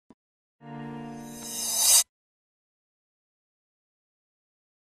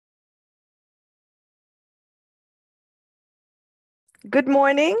Good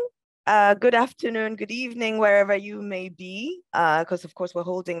morning, good afternoon, good evening, wherever you may be, because of course we're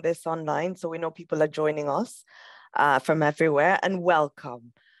holding this online, so we know people are joining us from everywhere, and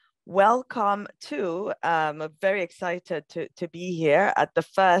welcome. Welcome to, I'm very excited to be here at the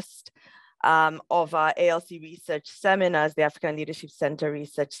first of our ALC research seminars, the African Leadership Center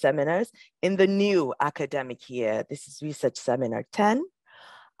research seminars in the new academic year. This is research seminar 10.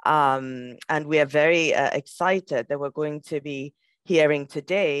 And we are very excited that we're going to be hearing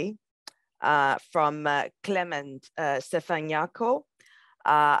today from Clement Sefa-Nyarko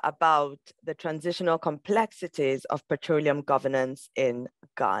about the transitional complexities of petroleum governance in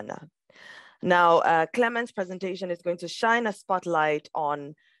Ghana. Now, Clement's presentation is going to shine a spotlight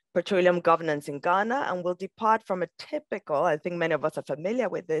on petroleum governance in Ghana, and will depart from a typical, I think many of us are familiar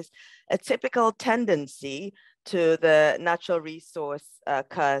with this, a typical tendency to the natural resource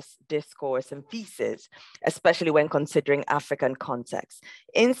curse, discourse, and thesis, especially when considering African context.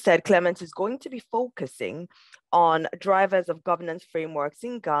 Instead, Clement is going to be focusing on drivers of governance frameworks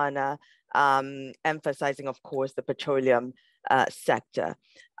in Ghana, emphasizing, of course, the petroleum sector.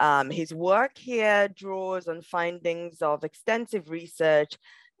 His work here draws on findings of extensive research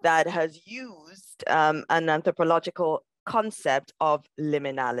that has used an anthropological concept of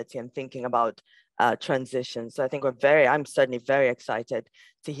liminality and thinking about transition. So I think I'm certainly very excited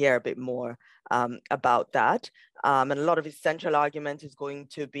to hear a bit more about that. And a lot of his central argument is going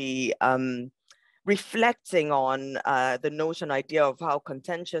to be reflecting on the notion idea of how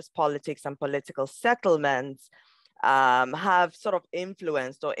contentious politics and political settlements have sort of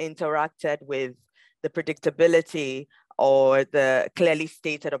influenced or interacted with the predictability or the clearly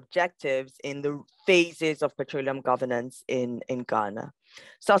stated objectives in the phases of petroleum governance in Ghana.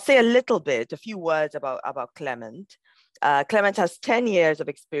 So I'll say a few words about Clement. Clement has 10 years of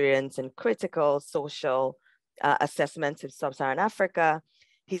experience in critical social assessments of sub-Saharan Africa.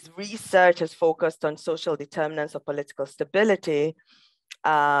 His research has focused on social determinants of political stability,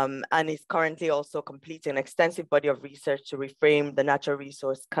 and he's currently also completing an extensive body of research to reframe the natural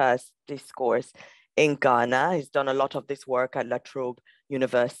resource curse discourse in Ghana. He's done a lot of this work at Trobe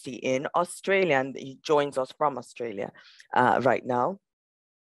University in Australia, and he joins us from Australia right now.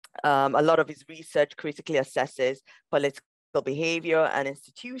 A lot of his research critically assesses political behavior and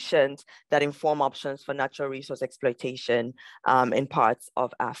institutions that inform options for natural resource exploitation in parts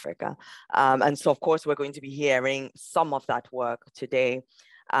of Africa. And so, of course, we're going to be hearing some of that work today.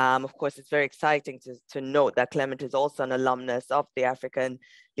 Of course, it's very exciting to note that Clement is also an alumnus of the African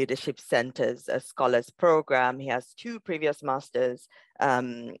Leadership Center's Scholars Program. He has 2 previous master's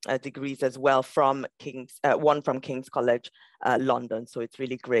degrees as well from one from King's College London. So it's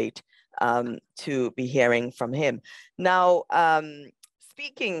really great to be hearing from him. Now,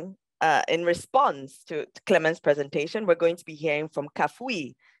 speaking in response to Clement's presentation, we're going to be hearing from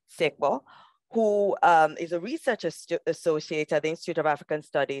Kafui Sekbo, who is a research associate at the Institute of African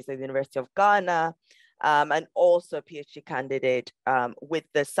Studies at the University of Ghana, and also a PhD candidate with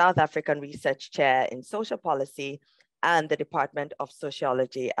the South African Research Chair in Social Policy and the Department of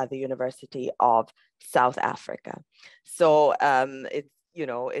Sociology at the University of South Africa. So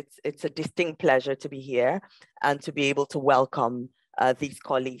it's a distinct pleasure to be here and to be able to welcome these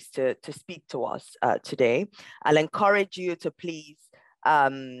colleagues to speak to us today. I'll encourage you to please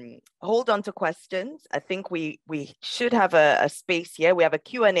hold on to questions. I think we should have a space here. We have a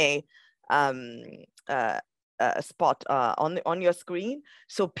Q&A spot on your screen.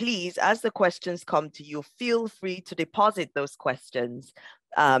 So please, as the questions come to you, feel free to deposit those questions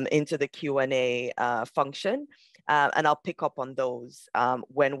into the Q&A function, and I'll pick up on those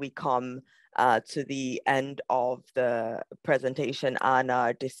when we come to the end of the presentation and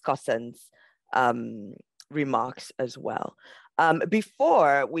our discussants' remarks as well.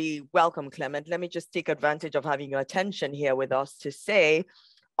 Before we welcome Clement, let me just take advantage of having your attention here with us to say,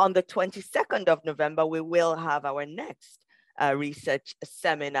 on the 22nd of November, we will have our next research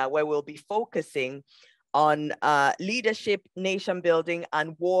seminar where we'll be focusing on leadership, nation building,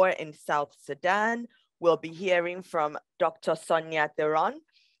 and war in South Sudan. We'll be hearing from Dr. Sonia Theron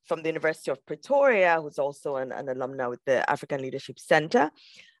from the University of Pretoria, who's also an alumna with the African Leadership Center.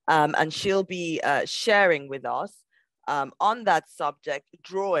 And she'll be sharing with us on that subject,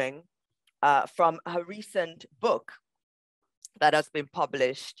 drawing from her recent book that has been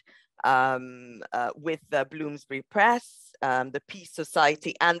published with the Bloomsbury Press, the Peace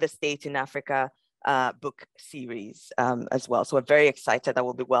Society and the State in Africa book series as well. So we're very excited that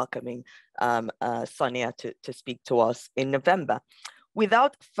we'll be welcoming Sonia to speak to us in November.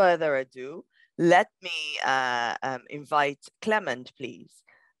 Without further ado, let me invite Clement, please,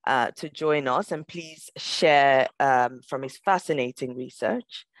 to join us, and please share from his fascinating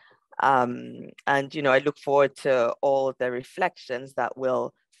research. And, I look forward to all the reflections that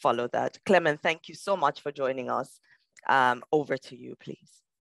will follow that. Clement, thank you so much for joining us. Over to you, please.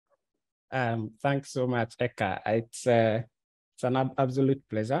 Thanks so much, Eka. It's an absolute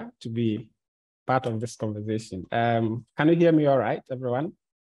pleasure to be part of this conversation. Can you hear me all right, everyone?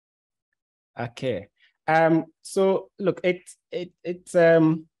 Okay. So look, this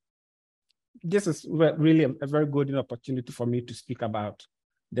is really a very good opportunity for me to speak about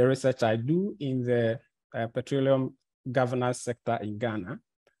the research I do in the petroleum governance sector in Ghana.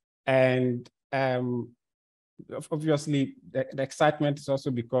 And obviously, the excitement is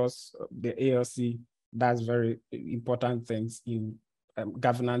also because the ALC does very important things in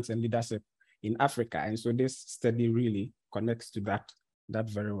governance and leadership in Africa. And so this study really connects to that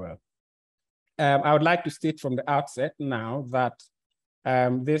very well. I would like to state from the outset now that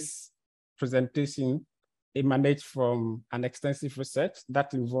this presentation emanates from an extensive research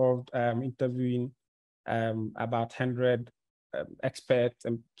that involved interviewing about 100 experts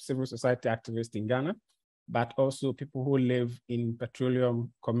and civil society activists in Ghana, but also people who live in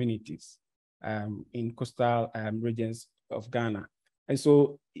petroleum communities in coastal regions of Ghana. And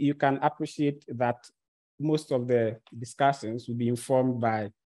so you can appreciate that most of the discussions will be informed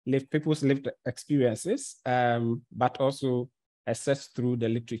by people's lived experiences, but also assessed through the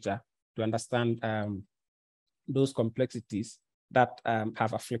literature to understand those complexities that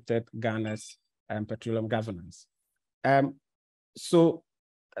have afflicted Ghana's petroleum governance. So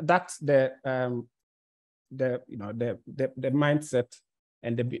that's the mindset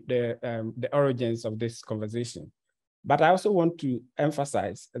and the origins of this conversation. But I also want to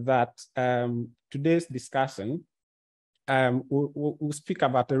emphasize that today's discussion we'll speak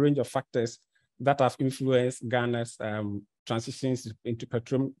about a range of factors that have influenced Ghana's transitions into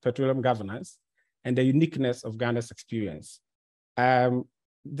petroleum governance and the uniqueness of Ghana's experience.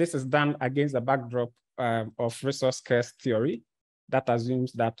 This is done against the backdrop of resource scarce theory that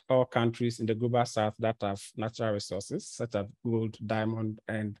assumes that all countries in the global south that have natural resources, such as gold, diamond,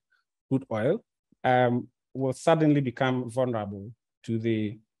 and crude oil, will suddenly become vulnerable to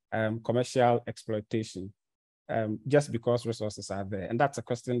the commercial exploitation just because resources are there. And that's a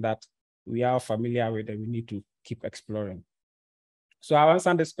question that we are familiar with and we need to keep exploring. So I'll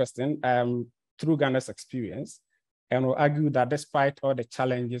answer this question through Ghana's experience, and will argue that despite all the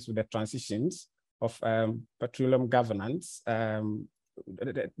challenges with the transitions of petroleum governance,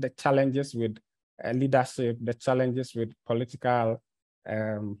 the challenges with leadership, the challenges with political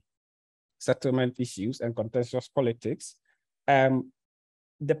settlement issues and contentious politics, the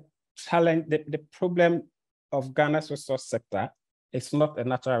problem of Ghana's resource sector is not a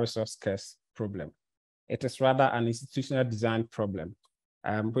natural resource scarce problem. It is rather an institutional design problem,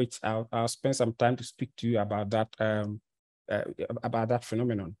 which I'll spend some time to speak to you about that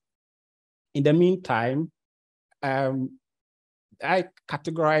phenomenon. In the meantime, I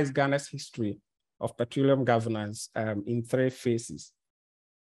categorize Ghana's history of petroleum governance in 3 phases.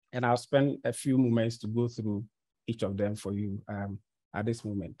 And I'll spend a few moments to go through each of them for you at this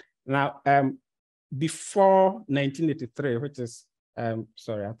moment. Now, before 1983, which is,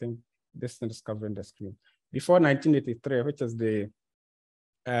 sorry, I think this thing is covering the screen. Before 1983, which is the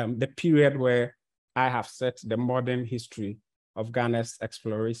period where I have set the modern history of Ghana's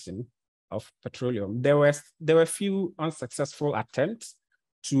exploration of petroleum, there were few unsuccessful attempts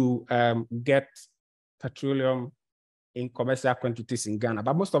to get petroleum in commercial quantities in Ghana,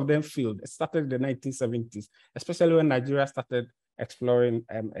 but most of them failed. It started in the 1970s, especially when Nigeria started exploring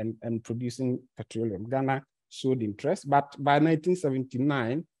and producing petroleum. Ghana showed interest, but by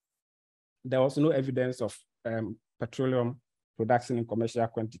 1979, there was no evidence of petroleum production in commercial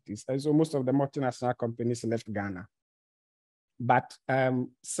quantities. And so most of the multinational companies left Ghana. But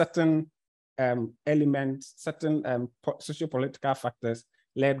certain elements, certain socio-political factors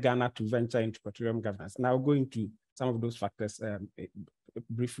led Ghana to venture into petroleum governance. And I'll go into some of those factors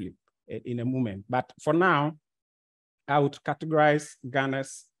briefly in a moment. But for now, I would categorize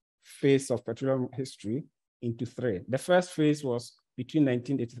Ghana's phase of petroleum history into 3. The first phase was between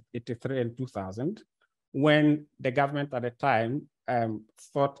 1983 and 2000, when the government at the time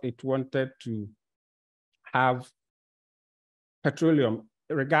thought it wanted to have petroleum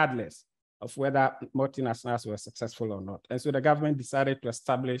regardless of whether multinationals were successful or not. And so the government decided to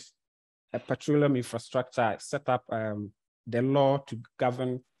establish a petroleum infrastructure, set up the law to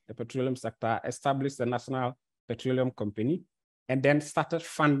govern the petroleum sector, established the National Petroleum Company, and then started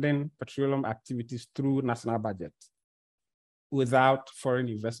funding petroleum activities through national budget without foreign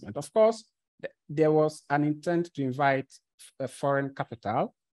investment. Of course, there was an intent to invite foreign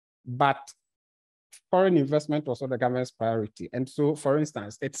capital, but foreign investment was also the government's priority. And so, for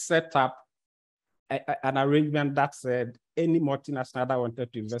instance, it set up an arrangement that said any multinational that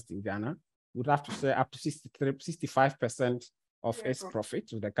wanted to invest in Ghana would have to share up to 65% of its profit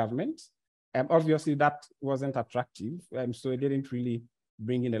with the government. Obviously, that wasn't attractive, so it didn't really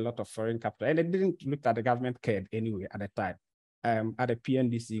bring in a lot of foreign capital. And it didn't look that the government cared anyway at the time, at the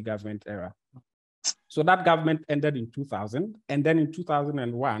PNDC government era. So that government ended in 2000. And then in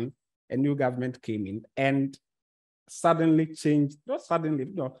 2001, a new government came in and suddenly changed, not suddenly,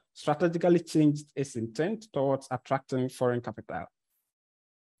 strategically changed its intent towards attracting foreign capital.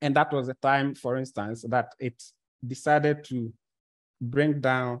 And that was the time, for instance, that it decided to bring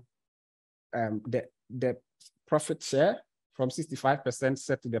down the profit share from 65%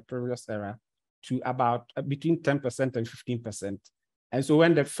 set to the previous era to about between 10% and 15%. And so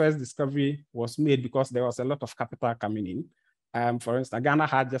when the first discovery was made, because there was a lot of capital coming in, for instance, Ghana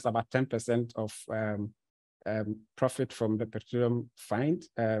had just about 10% of profit from the petroleum find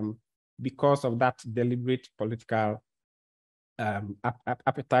because of that deliberate political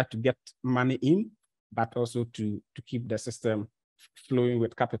appetite to get money in, but also to keep the system flowing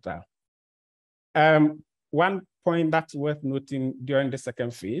with capital. One point that's worth noting during the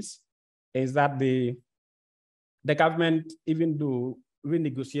second phase is that the government, even though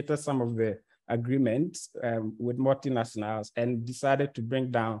renegotiated some of the agreements with multinationals and decided to bring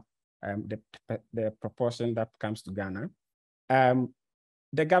down the proportion that comes to Ghana,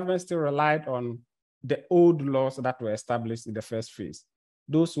 the government still relied on the old laws that were established in the first phase.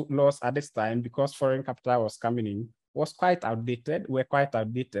 Those laws at this time, because foreign capital was coming in, were quite outdated,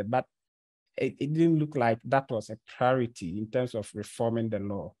 but it didn't look like that was a priority in terms of reforming the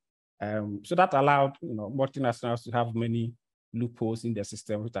law. So that allowed multinationals to have many loopholes in the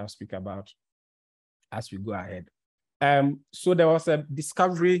system, which I'll speak about as we go ahead. So there was a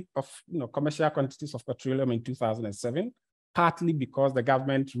discovery of commercial quantities of petroleum in 2007, partly because the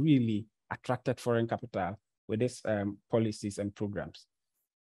government really attracted foreign capital with its policies and programs.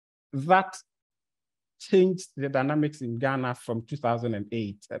 That changed the dynamics in Ghana from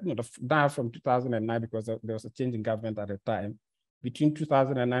 2008, down from 2009, because there was a change in government at the time. Between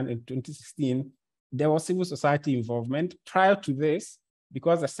 2009 and 2016, there was civil society involvement. Prior to this,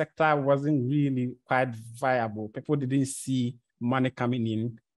 because the sector wasn't really quite viable, people didn't see money coming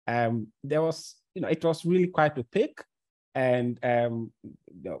in. There was, it was really quite opaque, and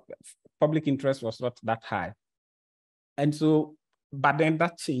public interest was not that high. And so, but then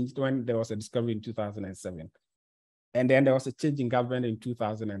that changed when there was a discovery in 2007. And then there was a change in government in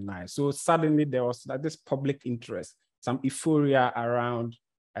 2009. So suddenly there was this public interest, some euphoria around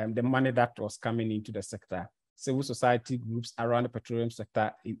the money that was coming into the sector. Civil society groups around the petroleum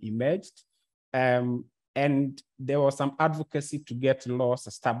sector emerged. And there was some advocacy to get laws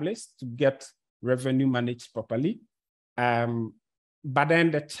established, to get revenue managed properly. But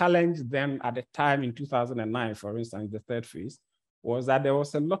then the challenge then at the time in 2009, for instance, the third phase, was that there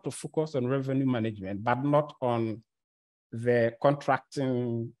was a lot of focus on revenue management, but not on the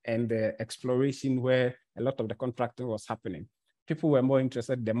contracting and the exploration where a lot of the contracting was happening. People were more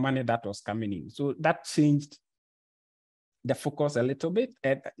interested in the money that was coming in. So that changed the focus a little bit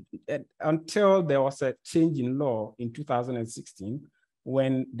until there was a change in law in 2016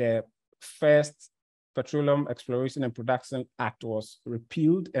 when the first Petroleum Exploration and Production Act was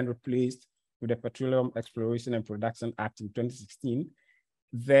repealed and replaced with the Petroleum Exploration and Production Act in 2016.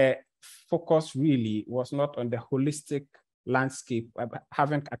 The focus really was not on the holistic landscape,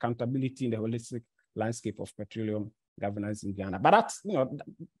 having accountability in the holistic landscape of petroleum governance in Ghana. But that's,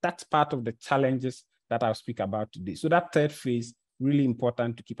 that's part of the challenges that I'll speak about today. So that third phase, really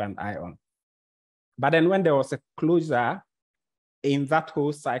important to keep an eye on. But then when there was a closure in that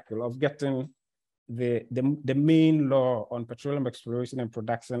whole cycle of getting the main law on petroleum exploration and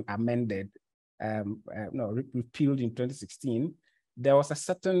production amended, repealed in 2016, there was a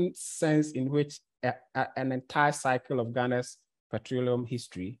certain sense in which an entire cycle of Ghana's petroleum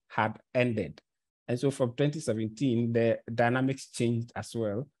history had ended. And so from 2017, the dynamics changed as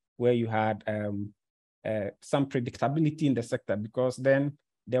well, where you had some predictability in the sector, because then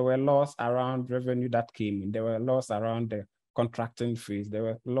there were laws around revenue that came in. There were laws around the contracting phase. There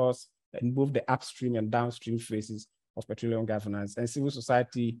were laws in both the upstream and downstream phases of petroleum governance, and civil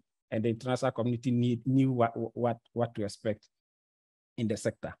society and the international community knew what to expect in the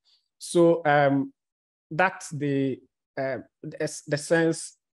sector. So that's the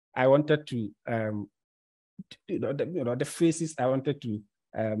sense I wanted to, the phases I wanted to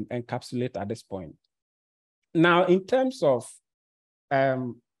encapsulate at this point. Now, in terms of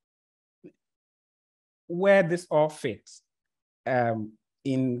where this all fits,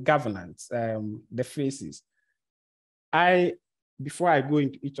 in governance, the phases. Before I go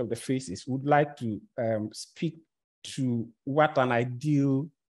into each of the phases, would like to speak to what an ideal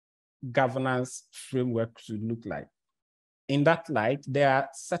governance framework should look like. In that light, there are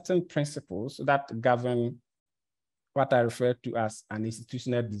certain principles that govern what I refer to as an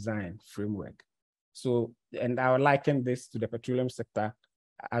institutional design framework. So, and I will liken this to the petroleum sector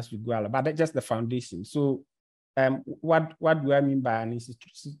as we go along, but that's just the foundation. So, what do I mean by an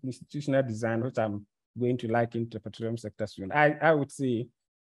institutional design, which I'm going to liken to the petroleum sector soon? I would say,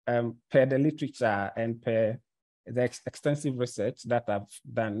 per the literature and per the extensive research that I've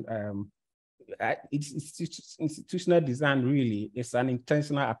done, institutional design really is an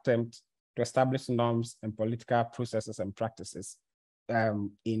intentional attempt to establish norms and political processes and practices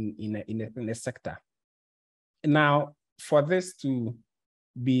in a sector. Now, for this to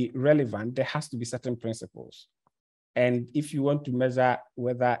be relevant, there has to be certain principles. And if you want to measure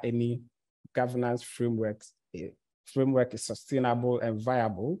whether any governance framework is sustainable and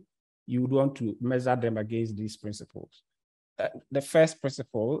viable, you would want to measure them against these principles. The first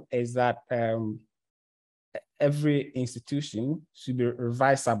principle is that every institution should be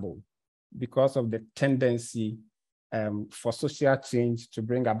revisable because of the tendency for social change to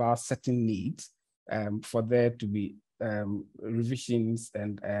bring about certain needs, for there to be revisions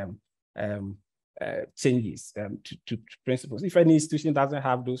and changes to principles. If any institution doesn't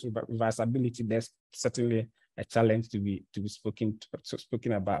have those revisability, there's certainly a challenge to be spoken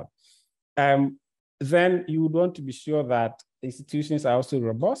about. Then you would want to be sure that institutions are also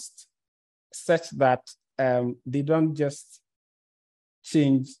robust, such that they don't just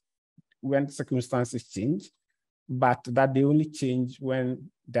change when circumstances change, but that they only change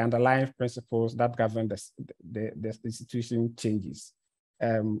when the underlying principles that govern the institution changes.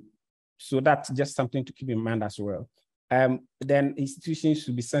 So that's just something to keep in mind as well. Then institutions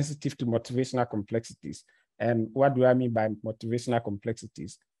should be sensitive to motivational complexities. And what do I mean by motivational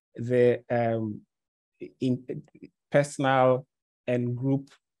complexities? The in personal and group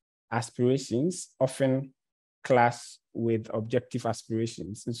aspirations often clash with objective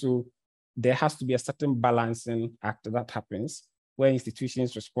aspirations. And so there has to be a certain balancing act that happens where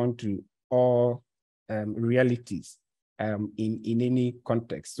institutions respond to all realities in any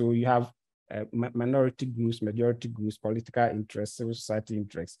context. So you have minority groups, majority groups, political interests, civil society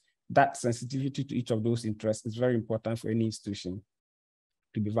interests. That sensitivity to each of those interests is very important for any institution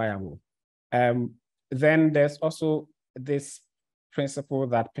to be viable. Then there's also this principle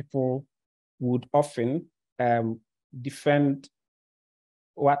that people would often defend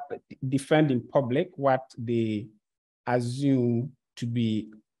in public what they assume to be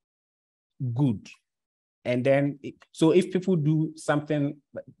good. And then, so if people do something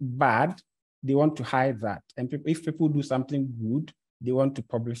bad, they want to hide that. And if people do something good, they want to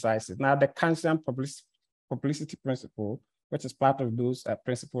publicize it. Now, the Kantian publicity principle, which is part of those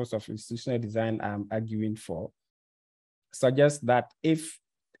principles of institutional design I'm arguing for, suggests that if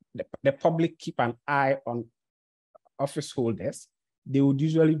the public keep an eye on office holders, they would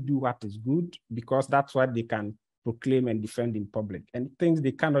usually do what is good because that's what they can proclaim and defend in public. And things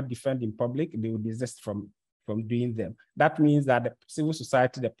they cannot defend in public, they would desist from doing them. That means that the civil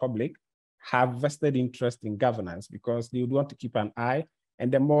society, the public, have vested interest in governance because they would want to keep an eye,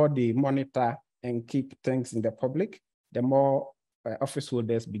 and the more they monitor and keep things in the public, the more office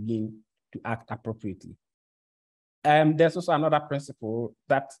holders begin to act appropriately. There's also another principle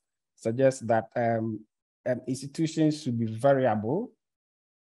that suggests that institutions should be variable,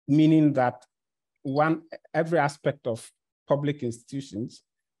 meaning that every aspect of public institutions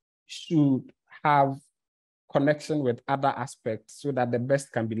should have connection with other aspects so that the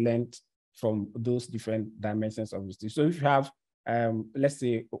best can be learned from those different dimensions of the state. So if you have, let's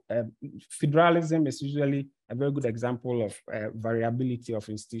say, federalism is usually a very good example of variability of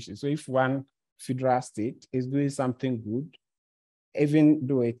institutions. So if one federal state is doing something good, even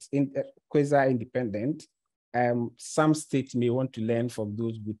though it's quasi-independent, some states may want to learn from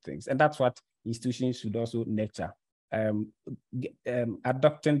those good things. And that's what institutions should also nurture,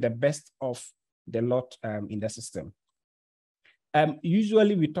 adopting the best of the lot in the system.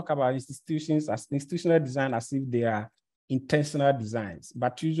 Usually we talk about institutions as institutional design as if they are intentional designs,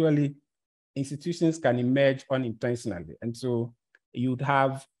 but usually institutions can emerge unintentionally. And so you'd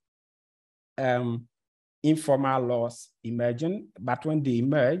have informal laws emerging, but when they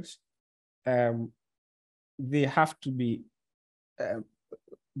emerge, they have to be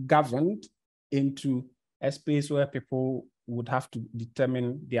governed into a space where people would have to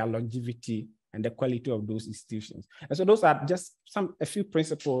determine their longevity and the quality of those institutions. And so those are just a few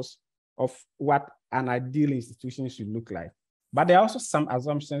principles of what an ideal institution should look like. But there are also some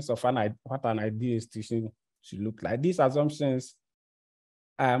assumptions of what an ideal institution should look like. These assumptions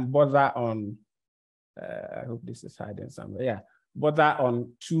border on, I hope this is hiding somewhere, yeah, border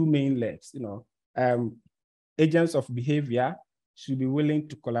on two main legs. Agents of behavior should be willing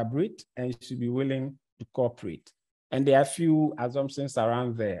to collaborate and should be willing to cooperate. And there are a few assumptions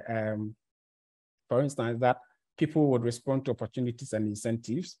around there. For instance, that people would respond to opportunities and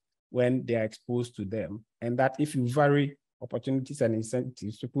incentives when they are exposed to them, and that if you vary opportunities and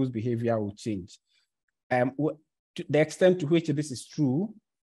incentives, people's behavior will change. To the extent to which this is true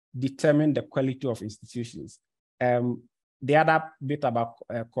determine the quality of institutions. The other bit about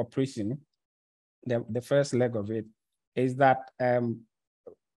cooperation, the first leg of it, is that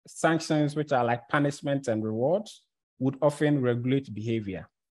sanctions, which are like punishments and rewards, would often regulate behavior.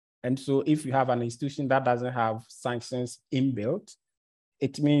 And so if you have an institution that doesn't have sanctions inbuilt,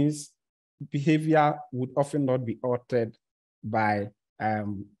 it means behavior would often not be altered by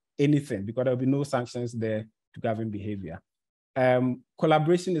anything, because there'll be no sanctions there to govern behavior.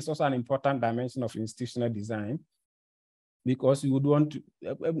 Collaboration is also an important dimension of institutional design, because you would want to,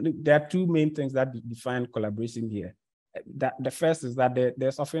 there are two main things that define collaboration here. The first is that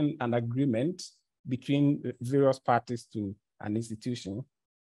there's often an agreement between various parties to an institution,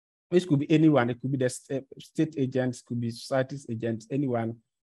 which could be anyone. It could be the state agents, could be society's agents, anyone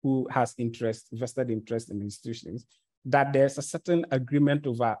who has vested interest in institutions, that there's a certain agreement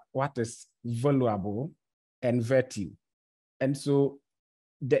over what is valuable and virtue. And so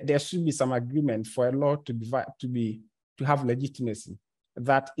there should be some agreement for a law to have legitimacy,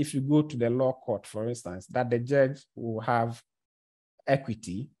 that if you go to the law court, for instance, that the judge will have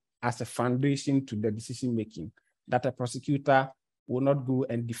equity as a foundation to the decision making, that a prosecutor will not go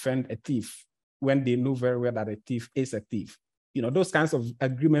and defend a thief when they know very well that a thief is a thief. Those kinds of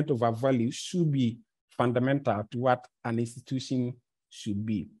agreement over value should be fundamental to what an institution should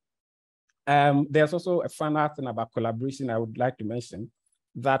be. There's also a final thing about collaboration I would like to mention,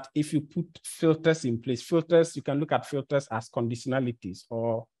 that if you put filters in place, you can look at filters as conditionalities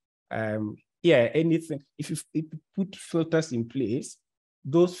or, anything. If you put filters in place,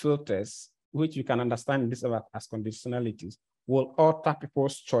 those filters, which you can understand in this as conditionalities, will alter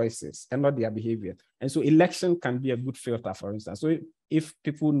people's choices and not their behavior. And so election can be a good filter, for instance. So if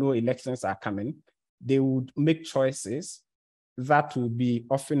people know elections are coming, they would make choices that will be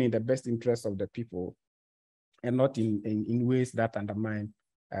often in the best interest of the people and not in ways that undermine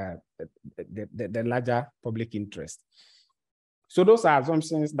the larger public interest. So those are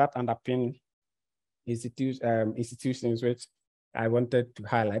assumptions that underpin institutions, which I wanted to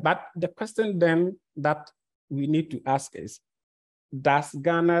highlight. But the question then that we need to ask is, does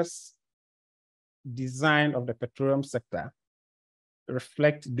Ghana's design of the petroleum sector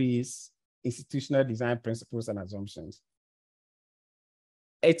reflect these institutional design principles and assumptions?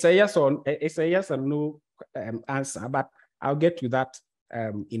 It's a yes or no answer, but I'll get to that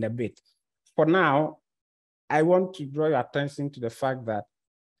in a bit. For now, I want to draw your attention to the fact that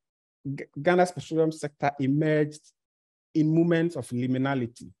Ghana's petroleum sector emerged in moments of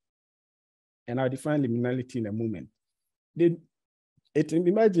liminality. And I'll define liminality in a moment. It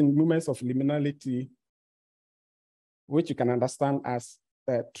emerged in moments of liminality, which you can understand as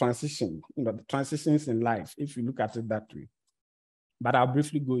transition, the transitions in life, if you look at it that way. But I'll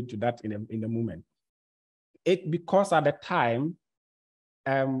briefly go into that in a moment. Because at the time,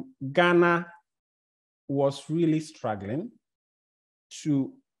 Ghana was really struggling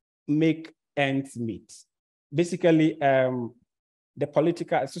to make ends meet. Basically, the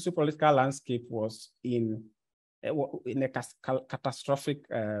socio-political landscape was in a catastrophic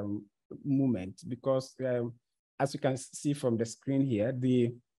moment, because as you can see from the screen here,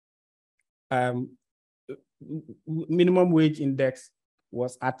 the minimum wage index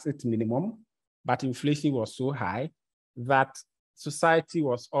was at its minimum, but inflation was so high that society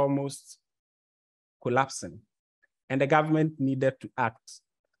was almost collapsing, and the government needed to act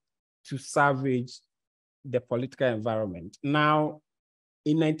to salvage the political environment. Now,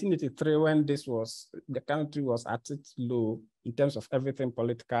 in 1983, when the country was at its low in terms of everything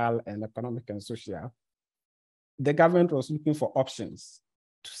political and economic and social, the government was looking for options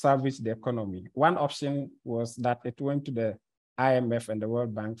to salvage the economy. One option was that it went to the IMF and the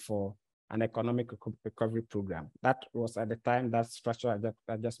World Bank for an economic recovery program. That was at the time that structural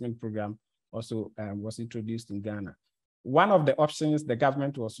adjustment program also was introduced in Ghana. One of the options the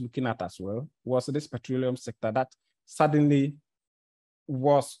government was looking at as well was this petroleum sector that suddenly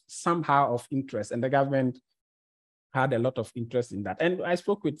was somehow of interest, and the government had a lot of interest in that. And I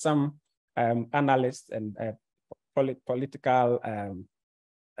spoke with some analysts and political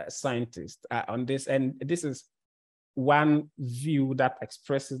scientists on this, and this is one view that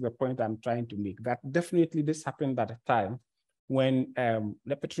expresses the point I'm trying to make, that definitely this happened at a time when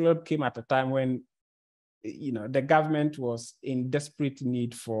the petroleum came at a time when, the government was in desperate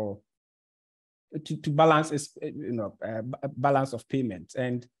need for to balance its, balance of payments.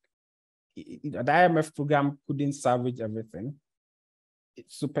 And the IMF program couldn't salvage everything.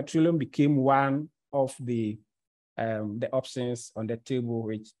 So petroleum became one of the options on the table,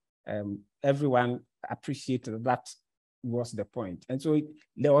 which everyone appreciated. That was the point. And so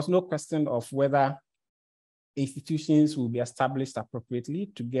there was no question of whether institutions will be established appropriately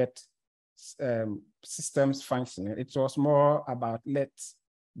to get systems functioning. It was more about, let's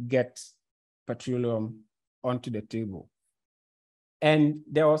get petroleum onto the table. And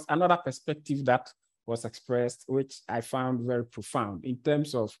there was another perspective that was expressed, which I found very profound in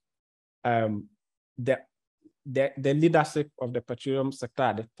terms of the leadership of the petroleum sector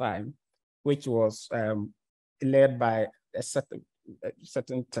at the time, which was led by a certain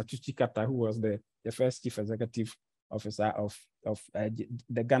Tatuchi Kata, who was the first chief executive officer of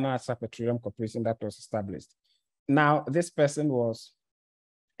the Ghana Petroleum Corporation that was established. Now, this person was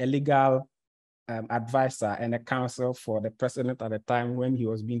a legal advisor and a counsel for the president at the time when he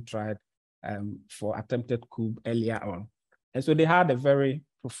was being tried for attempted coup earlier on. And so they had a very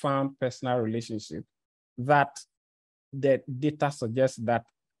profound personal relationship that the data suggests that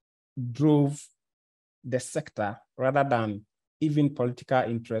drove the sector rather than even political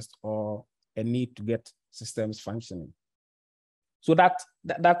interest or a need to get systems functioning. So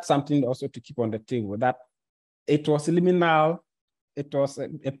that's something also to keep on the table, that it was liminal, it was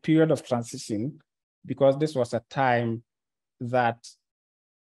a period of transition, because this was a time that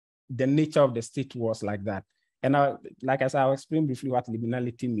the nature of the state was like that. And like I said, I'll explain briefly what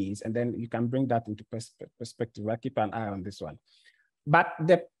liminality means, and then you can bring that into perspective. I'll keep an eye on this one. But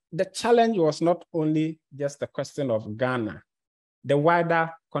the challenge was not only just the question of Ghana. The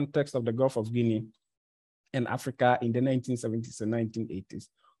wider context of the Gulf of Guinea and Africa in the 1970s and 1980s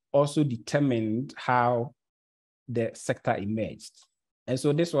also determined how the sector emerged. And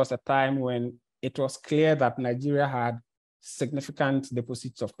so this was a time when it was clear that Nigeria had significant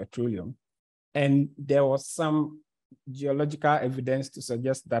deposits of petroleum. And there was some geological evidence to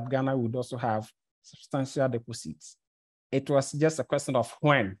suggest that Ghana would also have substantial deposits. It was just a question of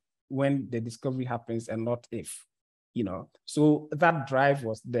when the discovery happens and not if, So that drive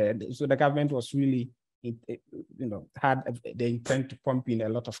was there. So the government was really, had the intent to pump in a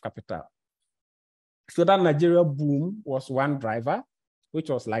lot of capital. So that Nigeria boom was one driver, which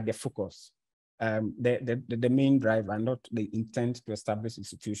was like the focus, the main driver, not the intent to establish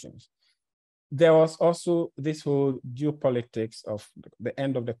institutions. There was also this whole geopolitics of the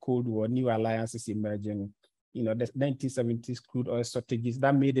end of the Cold War, new alliances emerging, the 1970s crude oil strategies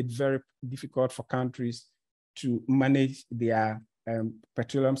that made it very difficult for countries to manage their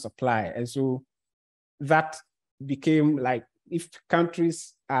petroleum supply. And so that became like, if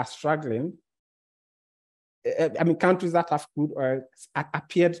countries are struggling, countries that have crude oil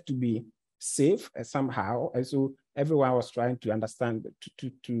appeared to be safe somehow. And so everyone was trying to understand,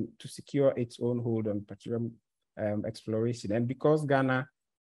 to secure its own hold on petroleum exploration. And because Ghana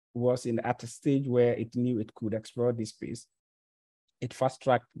was at a stage where it knew it could explore this space, it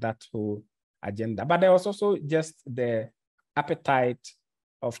fast-tracked that whole agenda. But there was also just the appetite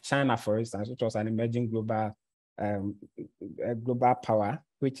of China, for instance, which was an emerging global power,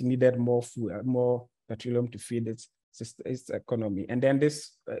 which needed more food, more petroleum to feed its economy. And then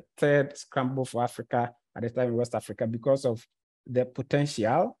this third scramble for Africa at the time in West Africa, because of the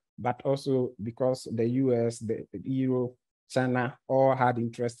potential, but also because the US, the Euro, China all had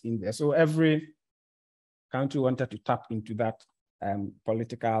interest in there. So every country wanted to tap into that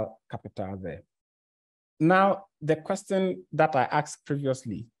political capital there. Now, the question that I asked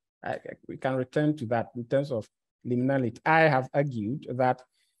previously, we can return to that in terms of liminality. I have argued that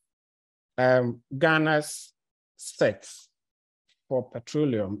Ghana's search for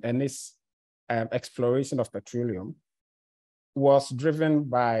petroleum and its exploration of petroleum was driven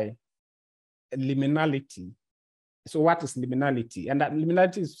by liminality. So what is liminality? And that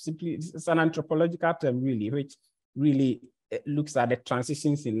liminality is simply, it's an anthropological term really, which really looks at the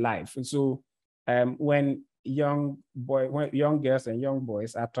transitions in life. And so when young girls and young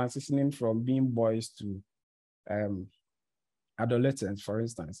boys are transitioning from being boys to adolescents, for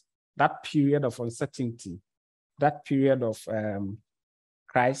instance, that period of uncertainty, that period of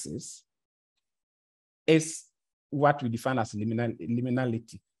crisis is what we define as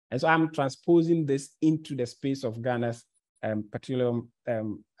liminality. And so I'm transposing this into the space of Ghana's petroleum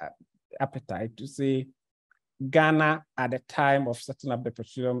appetite to say Ghana at the time of setting up the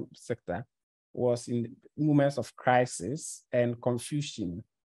petroleum sector was in moments of crisis and confusion,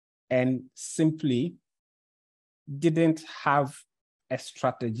 and simply didn't have a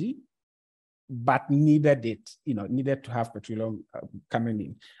strategy, but needed it, needed to have petroleum coming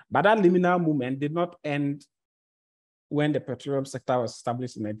in. But that liminal movement did not end when the petroleum sector was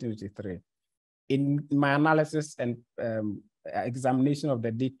established in 1983. In my analysis and examination of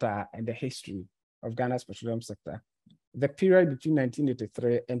the data and the history of Ghana's petroleum sector, the period between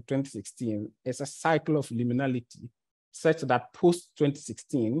 1983 and 2016 is a cycle of liminality, such that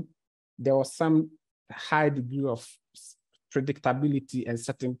post-2016, there was some high degree of predictability and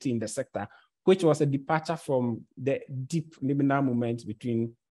certainty in the sector, which was a departure from the deep liminal movement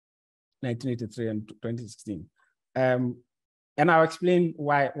between 1983 and 2016. And I'll explain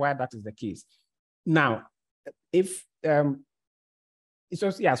why that is the case. Now, if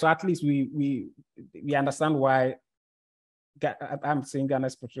so at least we understand why I'm saying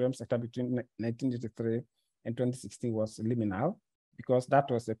Ghana's petroleum sector between 1983 and 2016 was liminal, because that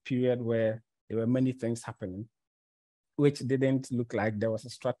was a period where there were many things happening, which didn't look like there was a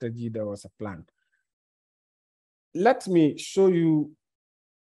strategy, there was a plan. Let me show you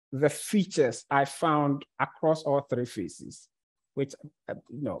the features I found across all three phases, which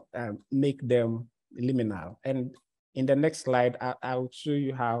make them liminal. And in the next slide, I will show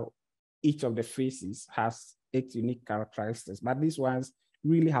you how each of the phases has its unique characteristics, but these ones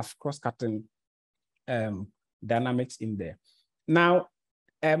really have cross-cutting dynamics in there. Now,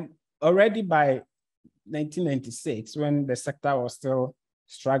 already by 1996, when the sector was still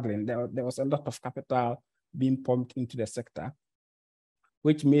struggling, there was a lot of capital being pumped into the sector,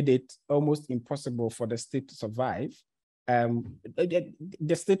 which made it almost impossible for the state to survive.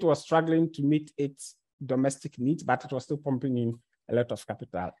 The state was struggling to meet its domestic needs, but it was still pumping in a lot of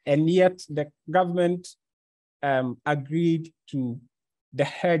capital. And yet the government agreed to the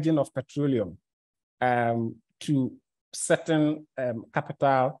hedging of petroleum to certain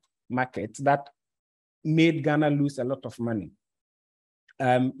capital markets that made Ghana lose a lot of money.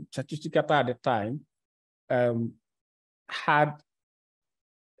 Chachichikata at the time had,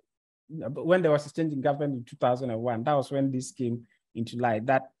 when there was a change in government in 2001, that was when this came into light,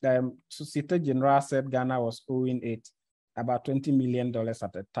 that Societe Generale said Ghana was owing it about $20 million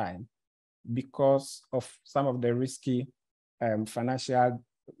at the time because of some of the risky financial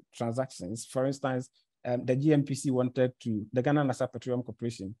transactions. For instance, the GNPC wanted to, the Ghana National Petroleum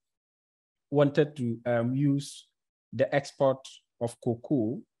Corporation wanted to use the export of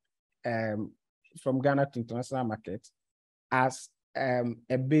cocoa from Ghana to international markets as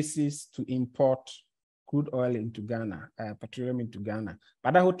a basis to import crude oil into Ghana, petroleum into Ghana.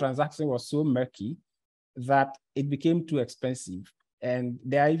 But that whole transaction was so murky that it became too expensive. And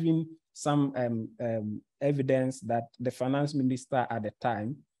there are even some evidence that the finance minister at the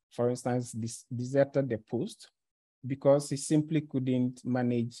time, for instance, deserted the post because he simply couldn't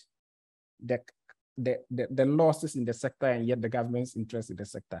manage the losses in the sector and yet the government's interest in the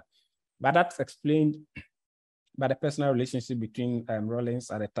sector. But that's explained by the personal relationship between Rollins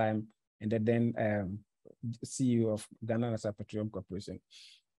at the time and the then CEO of Ghana National Petroleum Corporation.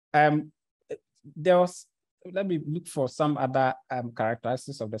 Let me look for some other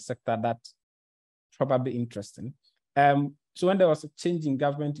characteristics of the sector that's probably interesting. So when there was a change in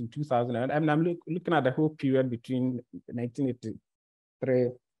government in 2000, I'm looking at the whole period between 1983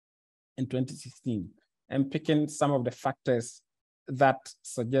 and 2016, and picking some of the factors that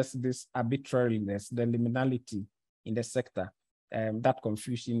suggest this arbitrariness, the liminality in the sector, that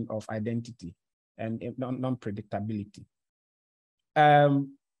confusion of identity and non-predictability.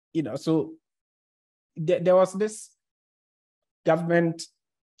 So there was this government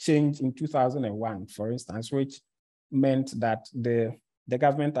change in 2001, for instance, which meant that the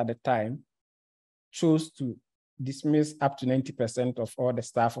government at the time chose to dismiss up to 90% of all the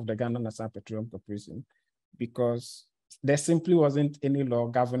staff of the Ghana National Petroleum Corporation because there simply wasn't any law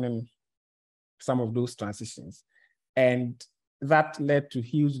governing some of those transitions. And that led to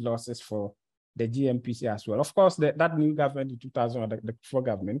huge losses for the GMPC as well. Of course, that new government in 2000, the before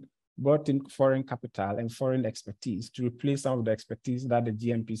government, brought in foreign capital and foreign expertise to replace some of the expertise that the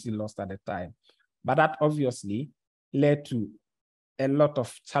GMPC lost at the time. But that obviously led to a lot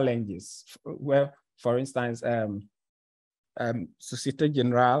of challenges where, for instance, Societe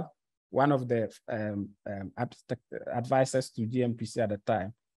Generale, one of the advisors to GMPC at the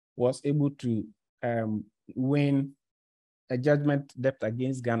time, was able to win a judgment debt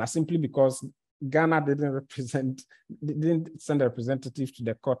against Ghana simply because Ghana didn't send a representative to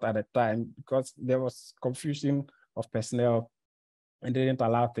the court at the time because there was confusion of personnel and didn't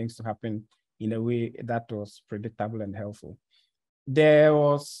allow things to happen in a way that was predictable and helpful. There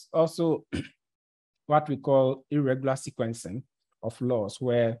was also what we call irregular sequencing of laws,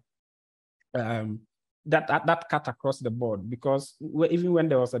 where that cut across the board, because even when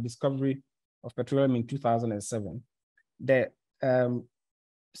there was a discovery of petroleum in 2007, the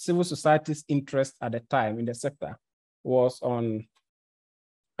civil society's interest at the time in the sector was on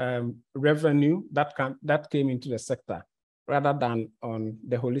revenue that came into the sector rather than on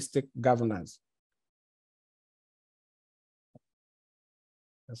the holistic governance.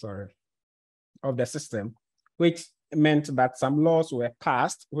 Of the system, which meant that some laws were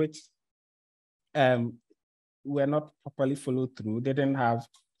passed which were not properly followed through. They didn't have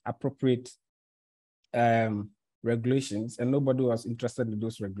appropriate regulations, and nobody was interested in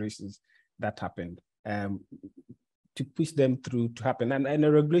those regulations that happened to push them through to happen. And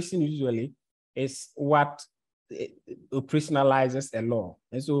a regulation usually is what operationalizes a law.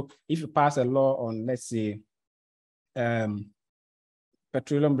 And so if you pass a law on, let's say,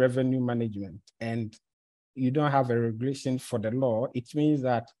 petroleum revenue management, and you don't have a regulation for the law, it means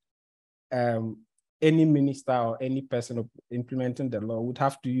that any minister or any person implementing the law would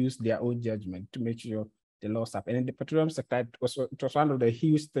have to use their own judgment to make sure the laws happen. And in the petroleum sector, it was one of the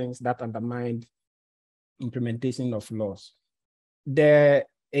huge things that undermined implementation of laws. There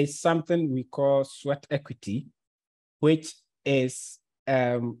is something we call sweat equity, which is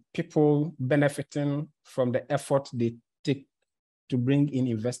people benefiting from the effort they take to bring in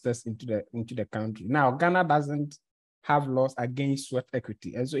investors into the country. Now, Ghana doesn't have laws against sweat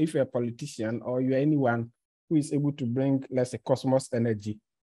equity. And so if you're a politician or you're anyone who is able to bring, let's say, Cosmos Energy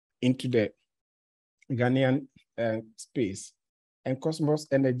into the Ghanaian space, and Cosmos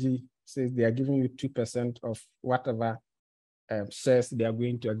Energy says they are giving you 2% of whatever shares they are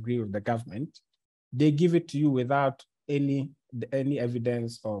going to agree with the government, they give it to you without any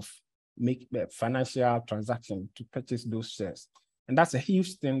evidence of financial transaction to purchase those shares. And that's a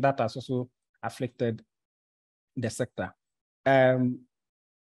huge thing that has also afflicted the sector.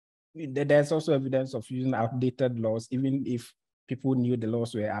 There's also evidence of using outdated laws, even if people knew the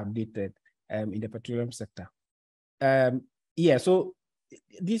laws were outdated in the petroleum sector. So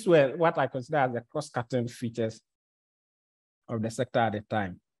these were what I consider as the cross-cutting features of the sector at the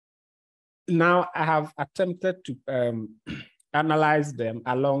time. Now I have attempted to analyze them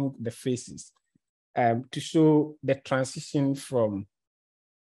along the phases to show the transition from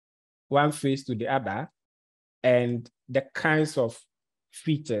one phase to the other and the kinds of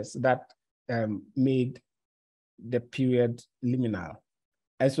features that made the period liminal.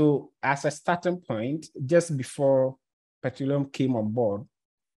 And so as a starting point, just before petroleum came on board,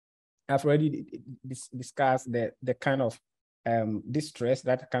 I've already discussed the kind of distress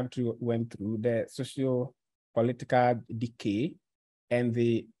that the country went through, the socio-political decay, and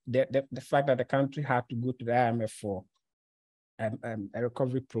the fact that the country had to go to the IMF for a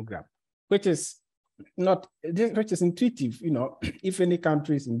recovery program, which is intuitive. You know, if any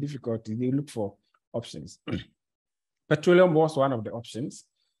country is in difficulty, they look for options. Petroleum was one of the options,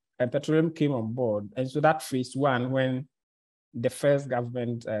 and petroleum came on board. And so that phase one, when the first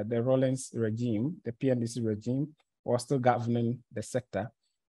government, the Rawlings regime, the PNDC regime, was still governing the sector,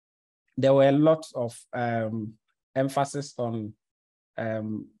 there were lots of emphasis on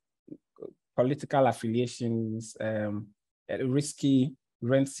political affiliations, risky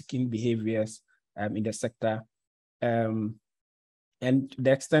rent-seeking behaviors in the sector, and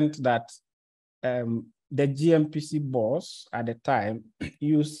the extent that the GMPC boss at the time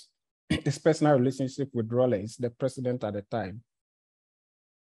used his personal relationship with Rawlings, the president at the time,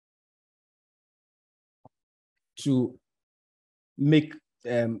 to make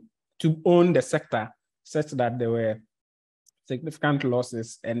to own the sector such that there were significant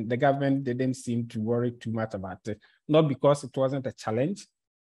losses, and the government didn't seem to worry too much about it, not because it wasn't a challenge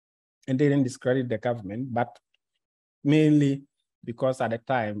and they didn't discredit the government, but mainly because at the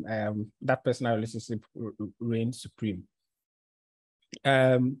time that personal relationship reigned supreme.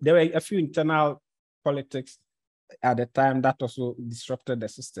 There were a few internal politics at the time that also disrupted the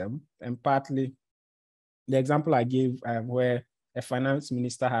system, and partly the example I gave where a finance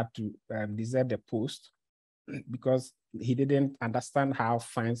minister had to desert the post because he didn't understand how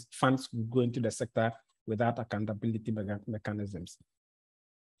funds would go into the sector without accountability mechanisms.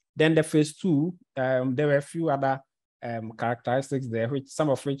 Then the phase two, there were a few other characteristics there, some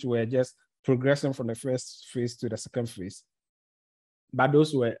of which were just progressing from the first phase to the second phase. But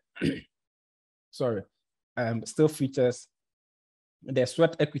those were, still features. The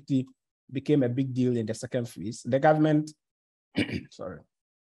sweat equity became a big deal in the second phase. The government, the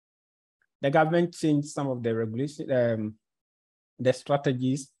government changed some of the regulation, the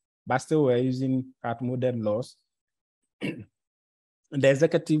strategies, but still were using outmoded laws. the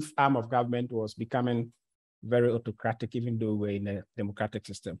executive arm of government was becoming very autocratic, even though we're in a democratic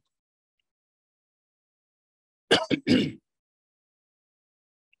system.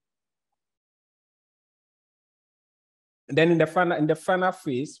 Then in the final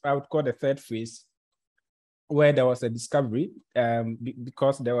phase, I would call the third phase, where there was a discovery,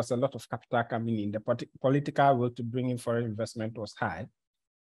 because there was a lot of capital coming in. The political will to bring in foreign investment was high.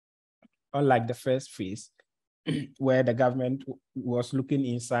 Unlike the first phase, where the government was looking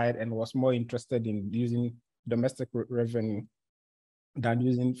inside and was more interested in using domestic revenue than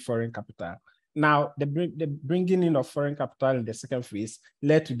using foreign capital. Now, the bringing in of foreign capital in the second phase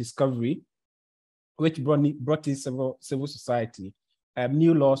led to discovery, which brought in civil society.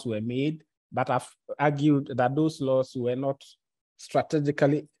 New laws were made, but I've argued that those laws were not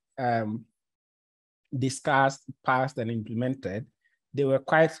strategically discussed, passed, and implemented. They were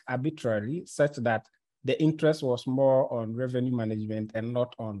quite arbitrary, such that the interest was more on revenue management and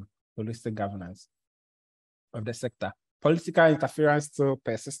not on holistic governance of the sector. Political interference still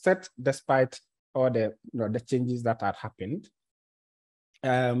persisted despite all the changes that had happened.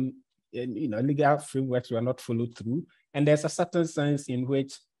 Legal frameworks were not followed through, and there's a certain sense in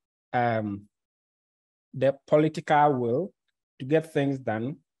which the political will to get things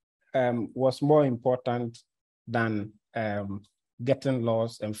done was more important than getting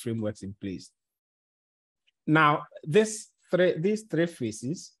laws and frameworks in place. Now, these three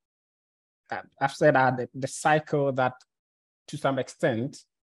phases, I've said, are the cycle that, to some extent,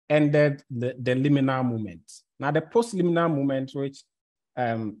 ended the liminal movement. Now, the post-liminal movement, which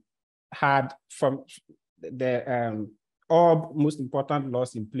had from the all most important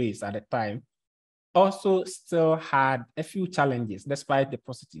laws in place at the time, also still had a few challenges, despite the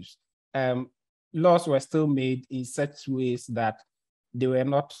positives. Laws were still made in such ways that they were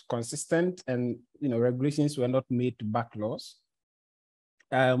not consistent, and regulations were not made to back laws.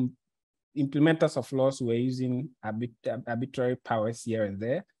 Implementers of laws were using arbitrary powers here and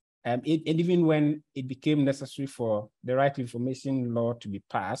there. And even when it became necessary for the right information law to be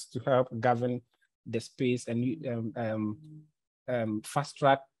passed to help govern the space and fast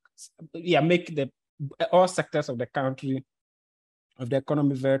track, make all sectors of the country, of the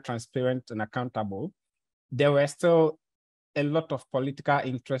economy, very transparent and accountable, there were still a lot of political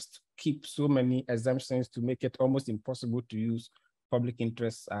interest to keep so many exemptions to make it almost impossible to use public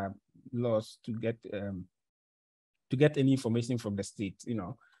interest laws to get any information from the state,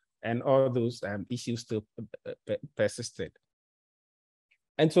 and all those issues still persisted.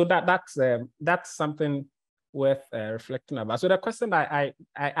 And so that's something worth reflecting about. So the question I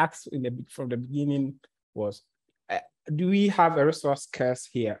asked from the beginning was, do we have a resource curse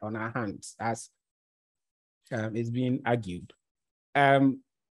here on our hands, as is being argued?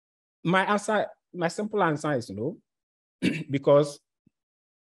 My simple answer is no, because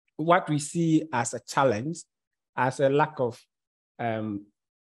what we see as a challenge, as a lack of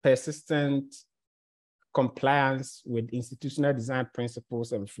persistent compliance with institutional design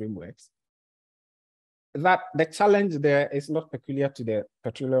principles and frameworks, that the challenge there is not peculiar to the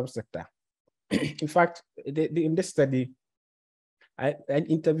petroleum sector. In fact, in this study, I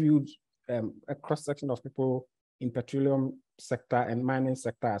interviewed a cross-section of people in petroleum sector and mining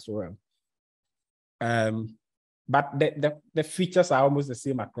sector as well. But the features are almost the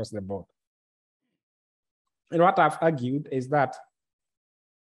same across the board. And what I've argued is that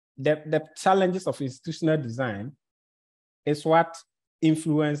the challenges of institutional design is what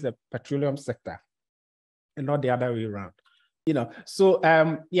influence the petroleum sector and not the other way around. So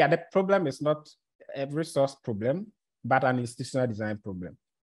the problem is not a resource problem, but an institutional design problem.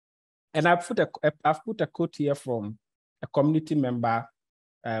 And I've put a quote here from a community member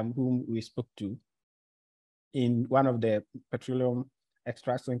whom we spoke to in one of the petroleum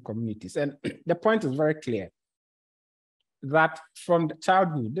extraction communities. And the point is very clear, that from the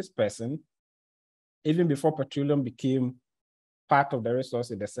childhood, this person, even before petroleum became part of the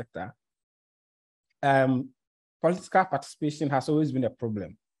resource in the sector, political participation has always been a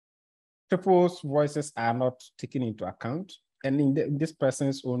problem. People's voices are not taken into account. And in this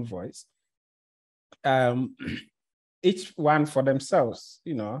person's own voice, each one for themselves,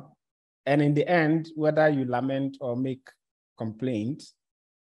 and in the end, whether you lament or make complaints,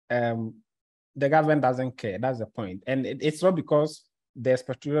 the government doesn't care. That's the point. And it's not because there's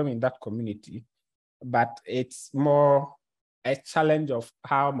petroleum in that community, but it's more a challenge of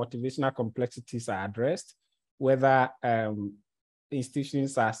how motivational complexities are addressed, whether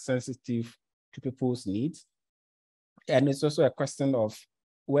institutions are sensitive to people's needs. And it's also a question of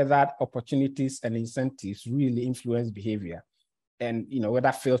whether opportunities and incentives really influence behavior, and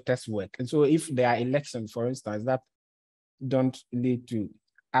whether filters work. And so if there are elections, for instance, that don't lead to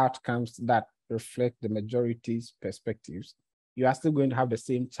outcomes that reflect the majority's perspectives, you are still going to have the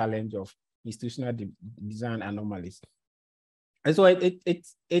same challenge of institutional design anomalies. And so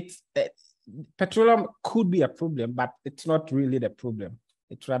petroleum could be a problem, but it's not really the problem.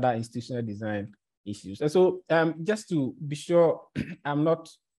 It's rather institutional design issues. And so just to be sure I'm not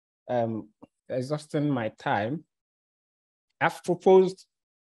exhausting my time, I've proposed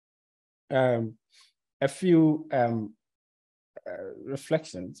a few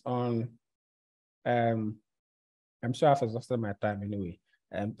reflections on, I'm sure I've exhausted my time anyway.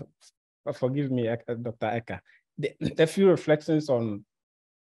 Forgive me, Dr. Eka. A few reflections on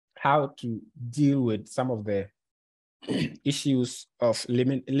how to deal with some of the issues of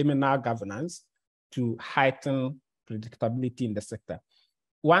liminal governance to heighten predictability in the sector.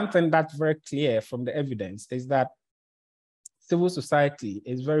 One thing that's very clear from the evidence is that civil society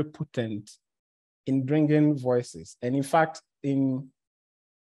is very potent in bringing voices. And in fact, civil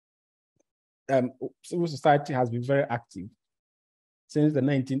society has been very active since the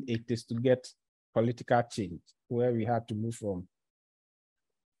 1980s to get political change, where we had to move from,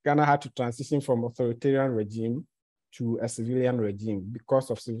 Ghana had to transition from authoritarian regime to a civilian regime because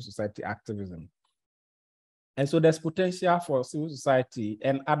of civil society activism. And so there's potential for civil society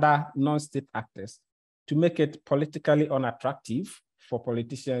and other non-state actors to make it politically unattractive for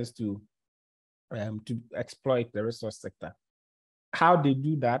politicians to exploit the resource sector. How they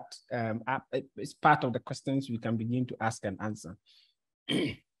do that is part of the questions we can begin to ask and answer.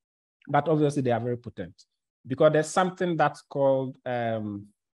 But obviously they are very potent because there's something that's called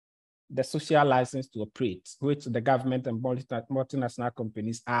the social license to operate, which the government and multinational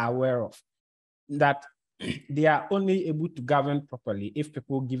companies are aware of, that they are only able to govern properly if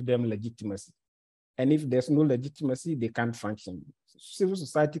people give them legitimacy. And if there's no legitimacy, they can't function. Civil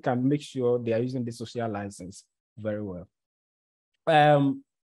society can make sure they are using the social license very well.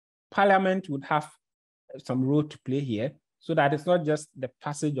 Parliament would have some role to play here so that it's not just the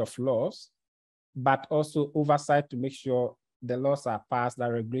passage of laws, but also oversight to make sure the laws are passed,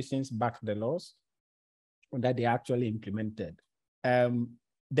 that regulations back the laws, and that they are actually implemented.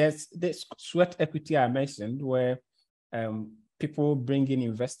 There's this sweat equity I mentioned where people bring in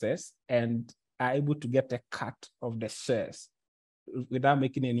investors and are able to get a cut of the shares without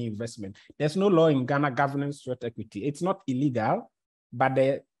making any investment. There's no law in Ghana governing sweat equity. It's not illegal, but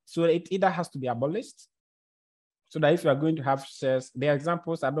so it either has to be abolished, so that if you are going to have shares, there are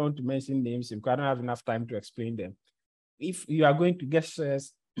examples, I don't want to mention names because I don't have enough time to explain them. If you are going to get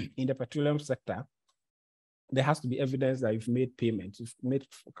shares in the petroleum sector, there has to be evidence that you've made payments, you've made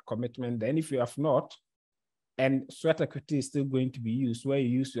a commitment. Then if you have not, and sweat equity is still going to be used, where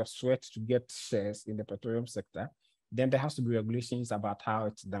you use your sweat to get shares in the petroleum sector, then there has to be regulations about how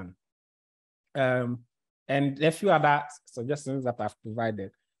it's done. And a few other suggestions that I've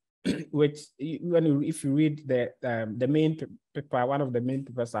provided, which if you read the main paper, one of the main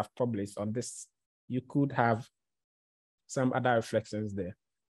papers I've published on this, you could have some other reflections there.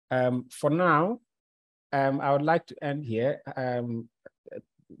 For now, I would like to end here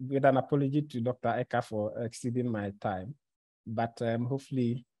with an apology to Dr. Eka for exceeding my time, but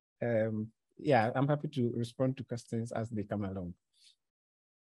hopefully, yeah, I'm happy to respond to questions as they come along.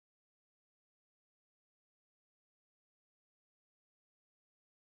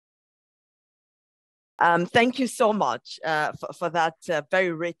 Thank you so much for that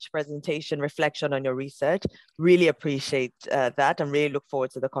very rich presentation, reflection on your research. Really appreciate that and really look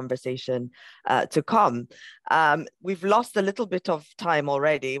forward to the conversation to come. We've lost a little bit of time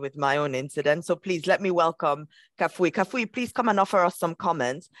already with my own incident, so please let me welcome Kafui. Kafui, please come and offer us some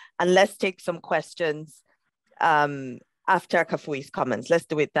comments, and let's take some questions after Kafui's comments. Let's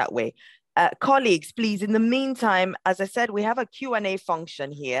do it that way. Colleagues, please, in the meantime, as I said, we have a Q&A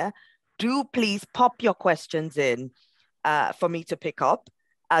function here. Do please pop your questions in for me to pick up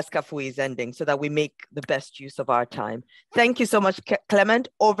as Kafui is ending so that we make the best use of our time. Thank you so much, Clement.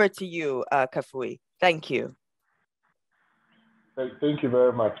 Over to you, Kafui. Thank you. Thank you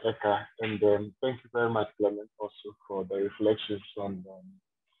very much, Eka. And thank you very much, Clement, also for the reflections on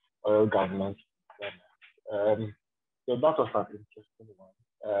oil governance. So that was an interesting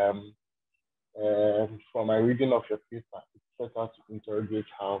one. For my reading of your paper, it set out to interrogate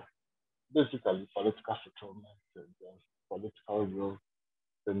how basically political settlement and political will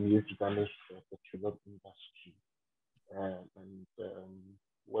permeate Ghana's petroleum industry, and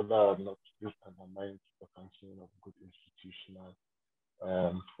whether or not this undermines the functioning of good institutional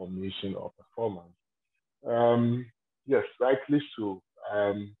formation or performance. Yes, rightly so.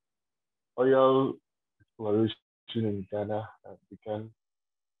 Oil exploration in Ghana began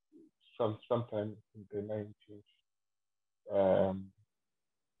sometime in the 19th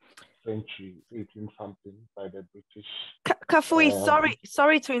century, 18 something, by the British. Kafui,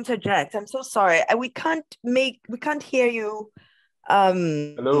 sorry to interject. I'm so sorry. We can't hear you.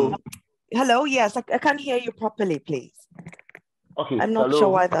 Hello. Hello. Yes, I can't hear you properly, please. Okay. I'm not sure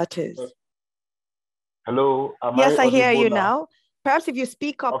why that is. Hello. Yes, I hear you now. Perhaps if you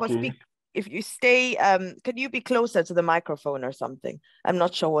speak up or if you stay, can you be closer to the microphone or something? I'm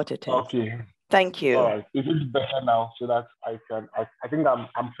not sure what it is. Okay. Thank you. All right. Is it better now so that I think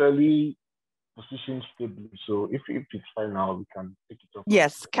I'm fairly positioned stably. So if it's fine now, we can take it up.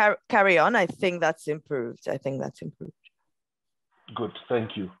 Yes, carry on. I think that's improved. Good.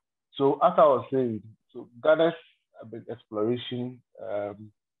 Thank you. So as I was saying, so Ghana's exploration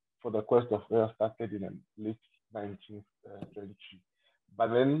for the quest of oil started in the late 19th century, but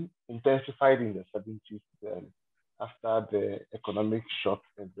then intensified in the 70s after the economic shock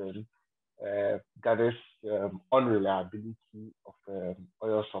and then Ghana's unreliability of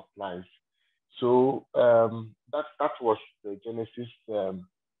oil supplies. So that was the genesis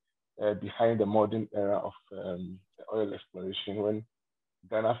behind the modern era of the oil exploration, when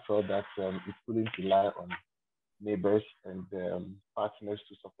Ghana felt that it couldn't rely on neighbors and partners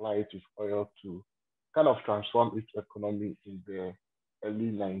to supply it with oil to kind of transform its economy in the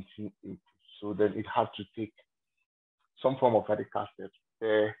early 1980s. So then it had to take some form of radical steps.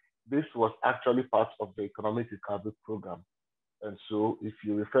 This was actually part of the economic recovery program. And so if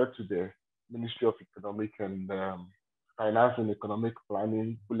you refer to the Ministry of Economic and Finance and Economic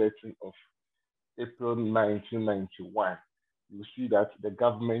Planning Bulletin of April 1991, you see that the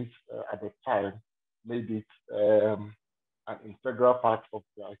government at the time made it an integral part of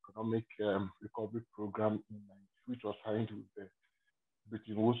the economic recovery program, which was signed with the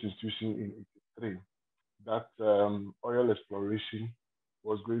Bretton Woods institution in 1983, that oil exploration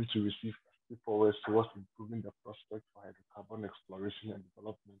was going to receive a step forward towards improving the prospect for hydrocarbon exploration and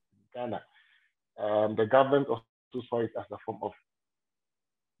development in Ghana. The government also saw it as a form of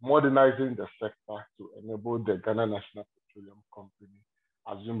modernizing the sector to enable the Ghana National Petroleum Company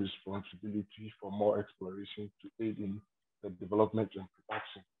assume responsibility for more exploration to aid in the development and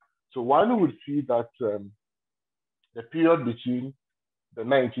production. So while we would see that the period between the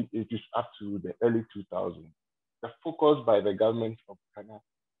 1980s up to the early 2000s, the focus by the government of Ghana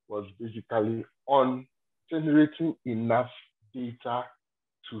was basically on generating enough data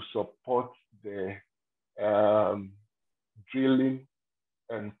to support the drilling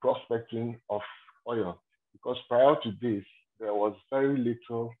and prospecting of oil. Because prior to this, there was very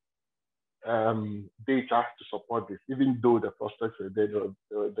little data to support this. Even though the prospects were there,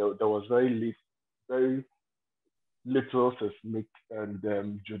 there was very little seismic and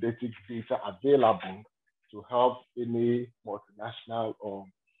geodetic data available to help any multinational or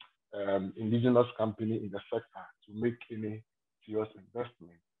indigenous company in the sector to make any serious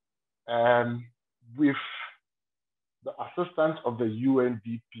investment. With the assistance of the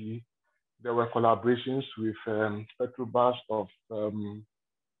UNDP, there were collaborations with Petrobras of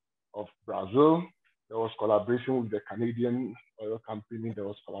Brazil. There was collaboration with the Canadian oil company. There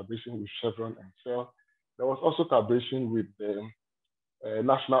was collaboration with Chevron and Shell. There was also collaboration with the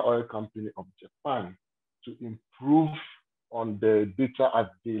National Oil Company of Japan to improve on the data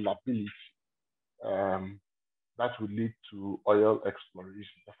availability that would lead to oil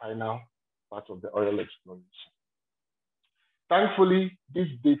exploration, the final part of the oil exploration. Thankfully, this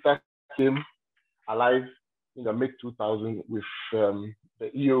data came alive in the mid-2000s with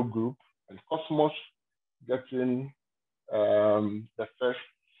the EO group and Cosmos getting the first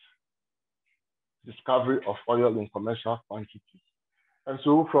discovery of oil in commercial quantities. And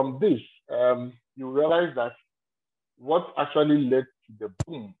so from this, you realize that what actually led to the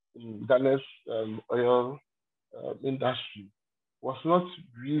boom in Ghana's oil industry was not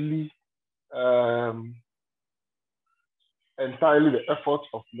really entirely the efforts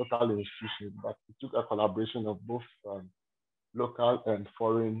of local institutions, but it took a collaboration of both local and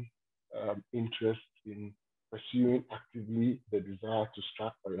foreign interests in pursuing actively the desire to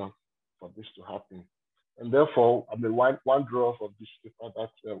extract oil for this to happen. And therefore, I mean, one draw of this paper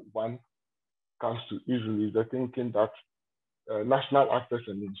that one comes to easily is the thinking that national actors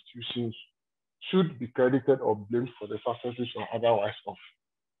and institutions should be credited or blamed for the successes or otherwise of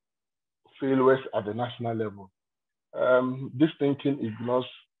failures at the national level. This thinking ignores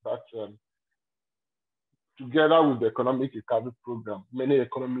that together with the economic recovery program, many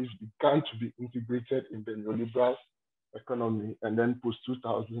economies began to be integrated in the neoliberal economy, and then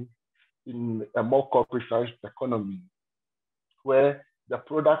post-2000 in a more corporatized economy, where the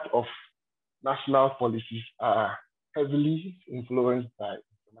product of national policies are heavily influenced by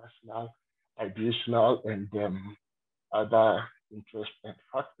international, ideational, and other interests and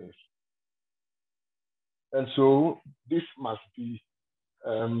factors. And so this must be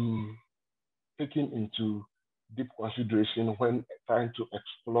taken into deep consideration when trying to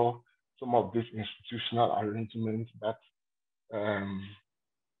explore some of these institutional arrangements that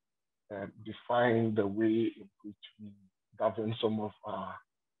define the way in which we govern some of our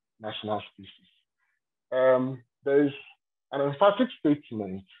national species. There is an emphatic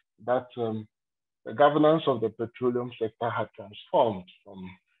statement that the governance of the petroleum sector had transformed from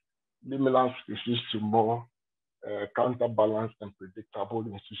liminal species to more counterbalanced and predictable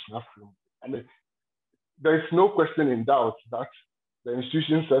institutional framework. And there is no question in doubt that the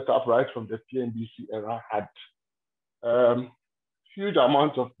institution set up right from the PNDC era had huge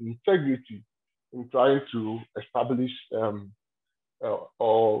amount of integrity in trying to establish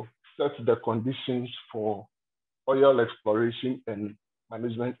or set the conditions for oil exploration and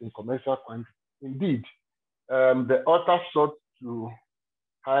management in commercial quantities. Indeed, the author sought to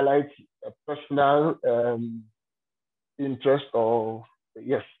highlight a personal interest or,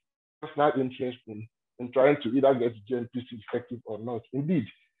 yes, personal interest in trying to either get GNPC effective or not. Indeed,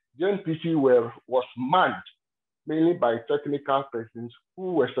 GNPC was manned mainly by technical persons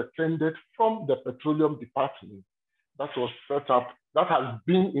who were seconded from the petroleum department that was set up, that has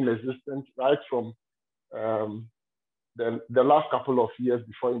been in existence right from the last couple of years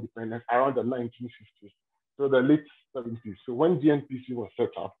before independence, around the 1950s, so the late 70s. So when GNPC was set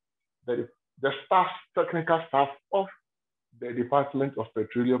up, the staff, technical staff of the Department of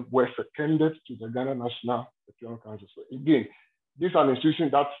Petroleum were seconded to the Ghana National Petroleum Council. So again, this is an institution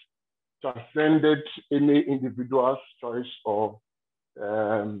that transcended any individual's choice or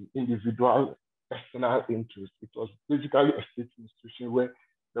individual personal interest. It was basically a state institution where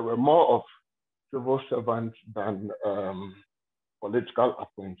there were more of civil servants than political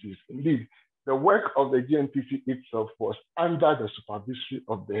appointees. Indeed, the work of the GNPC itself was under the supervision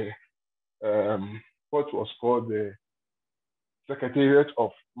of the what was called the Secretariat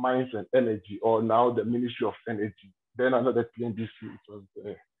of Mines and Energy, or now the Ministry of Energy. Then under the PNDC, it was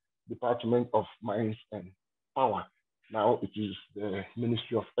the Department of Mines and Power. Now it is the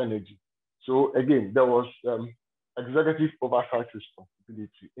Ministry of Energy. So again, there was executive oversight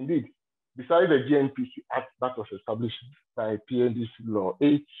responsibility. Indeed, besides the GNPC Act that was established by PNDC Law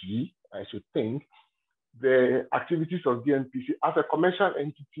 80, I should think, the activities of GNPC as a commercial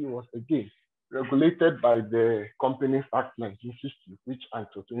entity was again regulated by the Companies Act 1960, which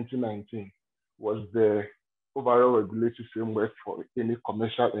until 2019 was the overall regulatory framework for any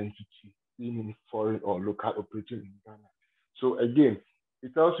commercial entity, being in foreign or local operating in Ghana. So again,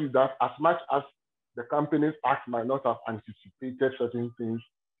 it tells you that as much as the Companies Act might not have anticipated certain things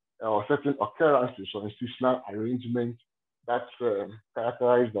or certain occurrences or institutional arrangements that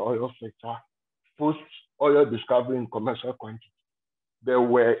characterize the oil sector post-oil discovery in commercial quantity, there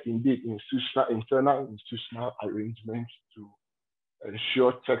were indeed internal institutional arrangements to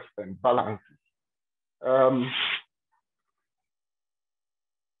ensure checks and balances.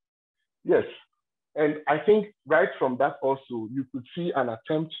 Yes, and I think right from that also, you could see an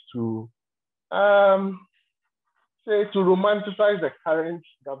attempt to say to romanticize the current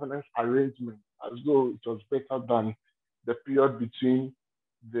governance arrangement as though it was better than the period between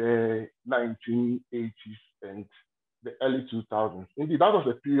the 1980s and the early 2000s. Indeed, that was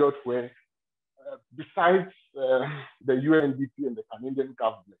a period where, besides the UNDP and the Canadian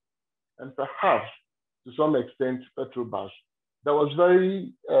government, and perhaps to some extent Petrobras, there was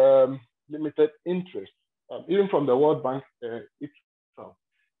very limited interest, even from the World Bank itself.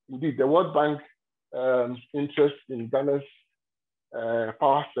 Indeed, the World Bank interest in Ghana's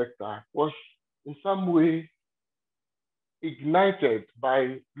power sector was in some way ignited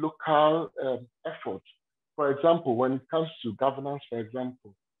by local efforts. For example, when it comes to governance, for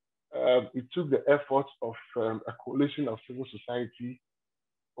example, it took the efforts of a coalition of civil society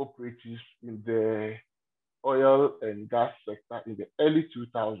operatives in the oil and gas sector in the early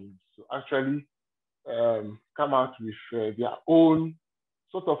 2000s to actually come out with their own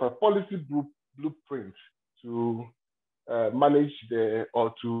sort of a policy blueprint to manage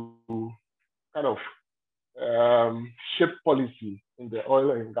or to kind of shape policy in the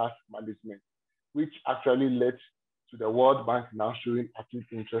oil and gas management, which actually led to the World Bank now showing active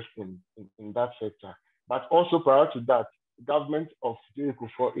interest in that sector. But also prior to that, the government of J.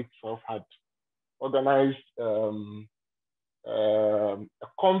 Kufuor itself had organized a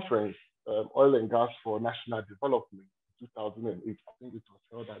conference, Oil and Gas for National Development, in 2008. I think it was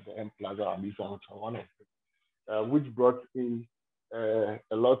held at the M Plaza, Alisa, one of them, which brought in a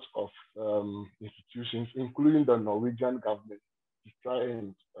lot of institutions, including the Norwegian government, to try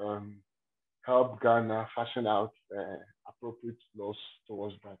and help Ghana fashion out appropriate laws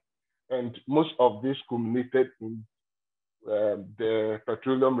towards that. And most of this culminated in the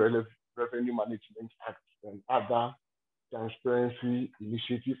Petroleum Revenue Management Act and other transparency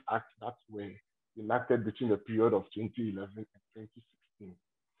initiative acts that were enacted between the period of 2011 and 2016.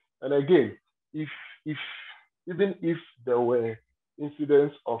 And again, even if there were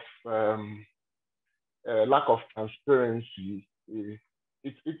incidents of lack of transparency,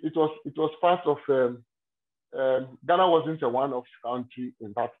 it was part of Ghana wasn't a one-off country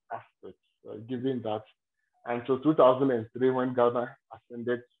in that aspect, given that until 2003, when Ghana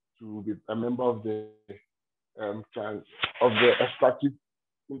ascended to be a member of the Extractive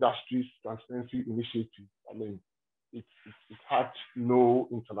Industries Transparency Initiative, I mean, it had no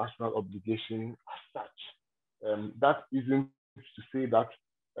international obligation as such. That isn't to say that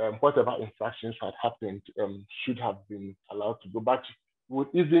whatever infractions had happened should have been allowed to go back. We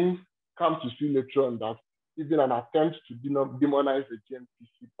would even come to see later on that even an attempt to demonize the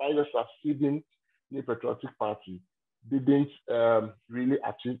GNPC by the succeeding New Patriotic Party didn't really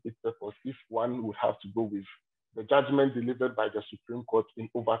achieve its purpose, if one would have to go with the judgment delivered by the Supreme Court in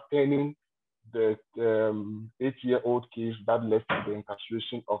overturning the 8-year-old case that led to the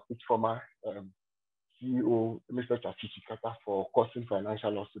incarceration of its former CEO, Mr. Chachichi Kata, for causing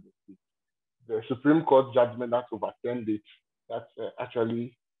financial loss to the state. The Supreme Court judgment that overturned it, that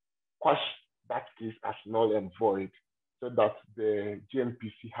actually quashed that case as null and void, so that the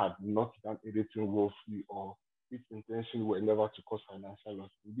GNPC had not done anything willfully or its intention were never to cause financial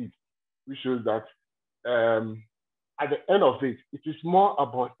loss. Indeed, which shows that at the end of it, it is more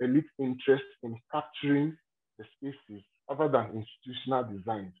about elite interest in capturing the spaces other than institutional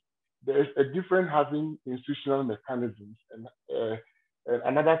design. There is a difference having institutional mechanisms and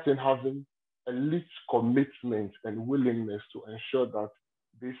another thing having elite commitment and willingness to ensure that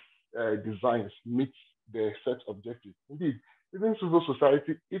these designs meet the set objectives. Indeed, even civil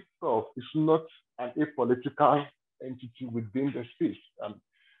society itself is not an apolitical entity within the space.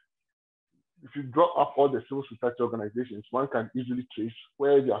 If you draw up all the civil society organizations, one can easily trace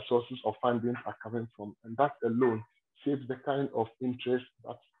where their sources of funding are coming from, and that alone shapes the kind of interest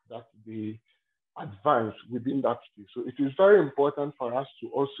that they advance within that space. So it is very important for us to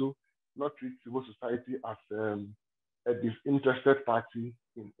also not treat civil society as a disinterested party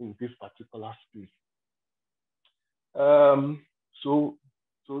in this particular space. So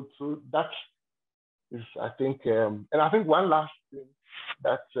that is, I think, and I think one last thing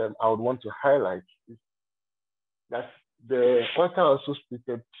that I would want to highlight is that the author also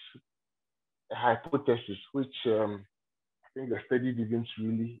stated a hypothesis, which I think the study didn't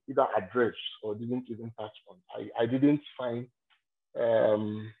really either address or didn't even touch on. I didn't find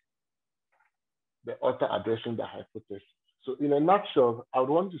the author addressing the hypothesis. So in a nutshell, I would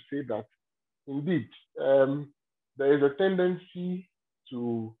want to say that indeed, there is a tendency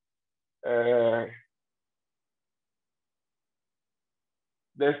to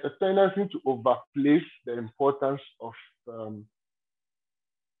overplace the importance of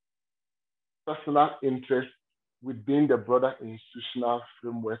personal interest within the broader institutional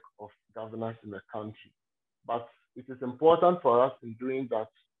framework of governance in the country. But it is important for us in doing that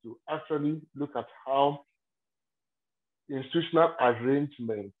to actually look at how institutional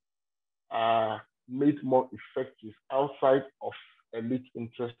arrangements are made more effective outside of elite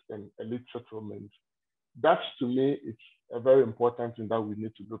interest and elite settlement. That, to me, is a very important thing that we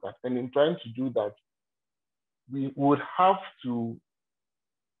need to look at. And in trying to do that, we would have to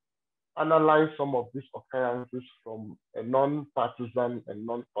analyze some of these occurrences from a non-partisan and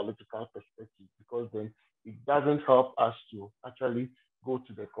non-political perspective, because then it doesn't help us to actually go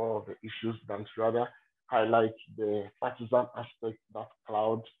to the core of the issues, than to rather highlight the partisan aspect that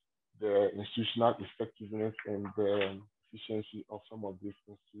clouds the institutional effectiveness and the efficiency of some of these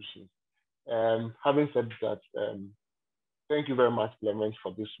institutions. Having said that, thank you very much, Clement,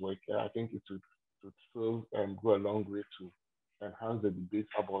 for this work. I think it would still go a long way to enhance the debate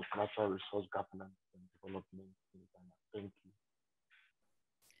about natural resource governance and development in Ghana. Thank you.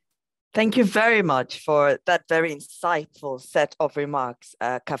 Thank you very much for that very insightful set of remarks,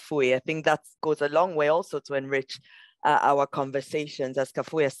 Kafui. I think that goes a long way also to enrich our conversations. As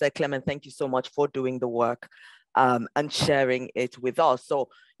Kafui said, Clement, thank you so much for doing the work and sharing it with us. So,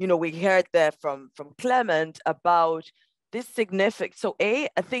 you know, we heard there from Clement about this significant, so I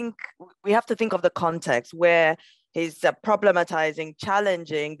think we have to think of the context where he's problematizing,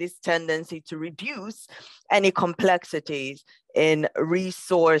 challenging this tendency to reduce any complexities in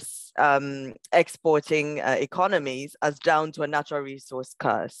resource exporting economies as down to a natural resource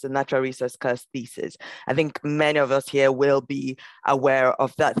curse, the natural resource curse thesis. I think many of us here will be aware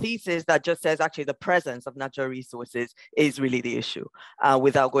of that thesis that just says actually the presence of natural resources is really the issue,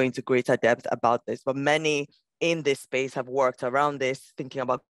 without going to greater depth about this. But many in this space have worked around this, thinking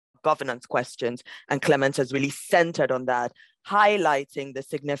about governance questions, and Clement has really centered on that, highlighting the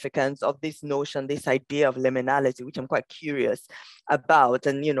significance of this notion, this idea of liminality, which I'm quite curious about.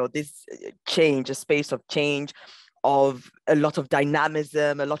 And, you know, this change, a space of change, of a lot of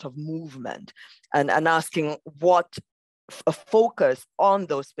dynamism, a lot of movement, and asking what a focus on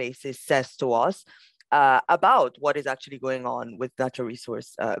those spaces says to us about what is actually going on with natural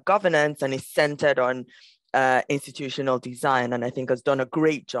resource governance, and is centered on institutional design, and I think has done a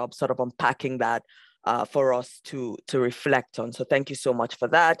great job sort of unpacking that for us to reflect on. So thank you so much for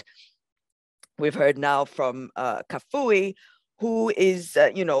that. We've heard now from Kafui, who is,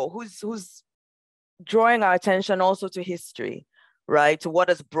 who's drawing our attention also to history, right? To what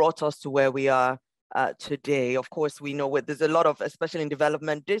has brought us to where we are today. Of course, we know there's a lot of, especially in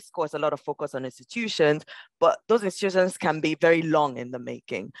development discourse, a lot of focus on institutions, but those institutions can be very long in the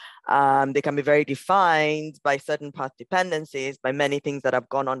making. They can be very defined by certain path dependencies, by many things that have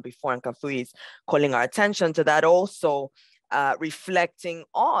gone on before, and Kafui is calling our attention to that, also reflecting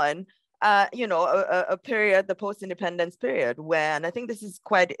on a period, the post-independence period, where, and I think this is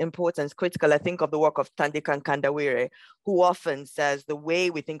quite important, it's critical. I think of the work of Thandika Nkandawire, who often says the way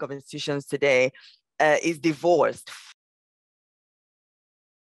we think of institutions today is divorced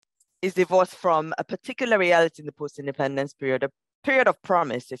from a particular reality in the post-independence period, a period of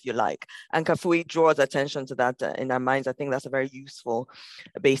promise, if you like. And Kafui draws attention to that in our minds. I think that's a very useful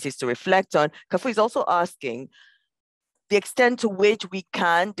basis to reflect on. Kafui is also asking the extent to which we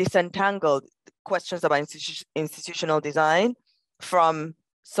can disentangle questions about institutional design from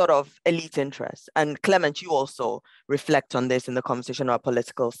sort of elite interests. And Clement, you also reflect on this in the conversation about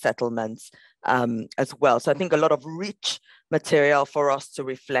political settlements as well. So I think a lot of rich material for us to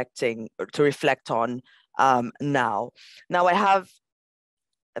reflect on now. Now I have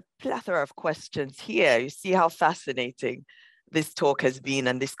a plethora of questions here. You see how fascinating this talk has been,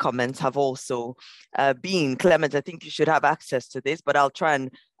 and these comments have also been. Clement, I think you should have access to this, but I'll try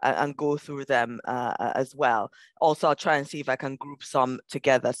and go through them as well. Also, I'll try and see if I can group some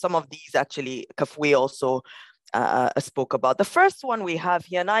together. Some of these actually, Kafui also spoke about. The first one we have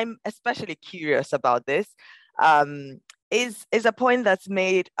here, and I'm especially curious about this, is a point that's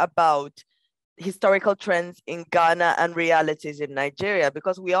made about historical trends in Ghana and realities in Nigeria,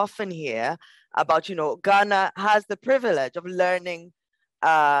 because we often hear about, Ghana has the privilege of learning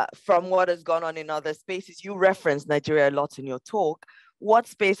from what has gone on in other spaces. You referenced Nigeria a lot in your talk. What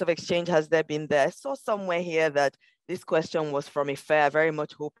space of exchange has there been there? I saw somewhere here that this question was from Ife. I very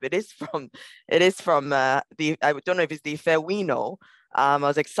much hope it is from I don't know if it's the Ife we know. I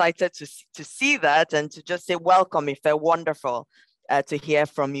was excited to see that and to just say, welcome, Ife, wonderful to hear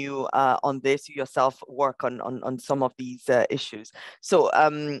from you on this. You yourself work on some of these issues. So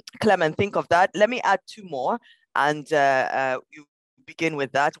Clement, think of that. Let me add two more, and you begin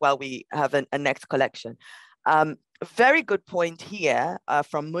with that while we have a next collection. Very good point here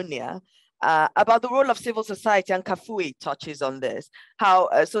from Munia about the role of civil society, and Kafui touches on this, how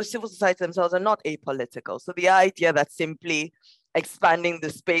so civil society themselves are not apolitical. So the idea that simply expanding the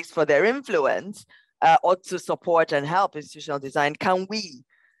space for their influence or to support and help institutional design, can we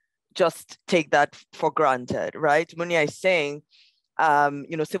just take that for granted, right? Munia is saying,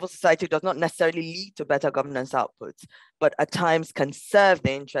 civil society does not necessarily lead to better governance outputs, but at times can serve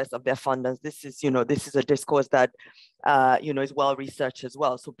the interests of their funders. This is a discourse that, is well researched as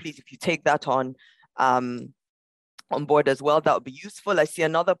well. So please, if you take that on board as well, that would be useful. I see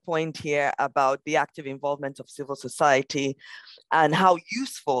another point here about the active involvement of civil society and how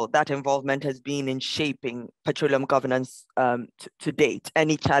useful that involvement has been in shaping petroleum governance to date.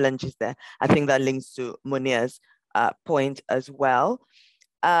 Any challenges there? I think that links to Munia's point as well.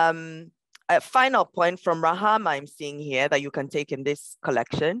 A final point from Rahama I'm seeing here that you can take in this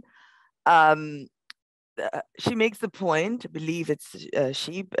collection. She makes the point, I believe it's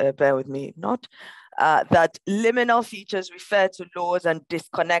she, bear with me, not, that liminal features refer to laws and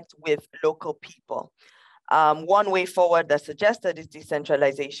disconnect with local people. One way forward that's suggested is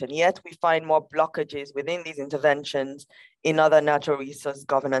decentralization, yet we find more blockages within these interventions in other natural resource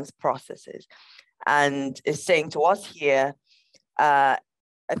governance processes. And is saying to us here, I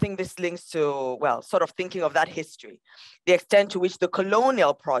think this links to, well, sort of thinking of that history, the extent to which the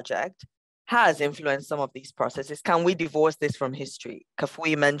colonial project has influenced some of these processes. Can we divorce this from history?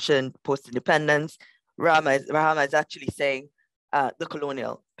 Kafui mentioned post-independence. Rahama is actually saying the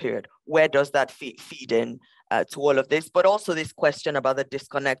colonial period. Where does that feed in to all of this? But also this question about the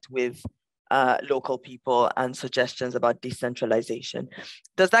disconnect with local people and suggestions about decentralization.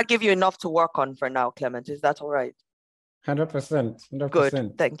 Does that give you enough to work on for now, Clement? Is that all right? 100%.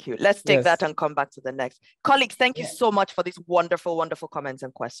 Good, thank you. Let's take that and come back to the next. Colleagues, thank you so much for these wonderful, wonderful comments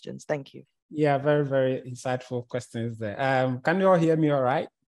and questions. Thank you. Yeah, very, very insightful questions there. Can you all hear me all right?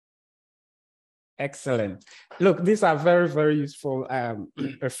 Excellent. Look, these are very, very useful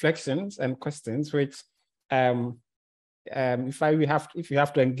reflections and questions, which if you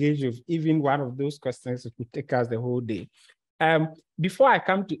have to engage with even one of those questions, it would take us the whole day. Before I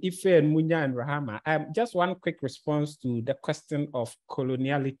come to Ife and Munya and Rahama, just one quick response to the question of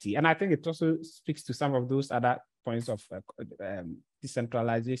coloniality. And I think it also speaks to some of those other points of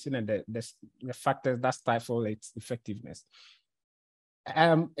decentralization and the factors that stifle its effectiveness.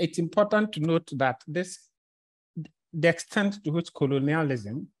 It's important to note that the extent to which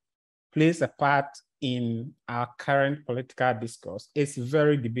colonialism plays a part in our current political discourse is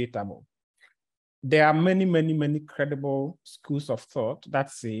very debatable. There are many, many, many credible schools of thought that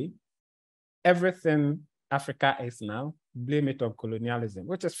say everything Africa is now, blame it on colonialism,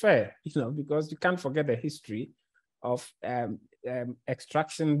 which is fair, because you can't forget the history of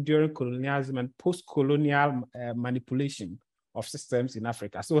extraction during colonialism and post-colonial manipulation of systems in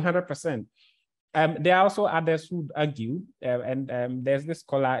Africa. So 100%. There are also others who would argue, and there's this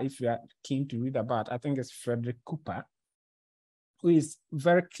scholar, if you are keen to read about, I think it's Frederick Cooper, who is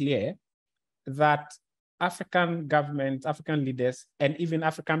very clear that African governments, African leaders, and even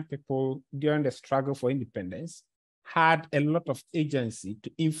African people during the struggle for independence had a lot of agency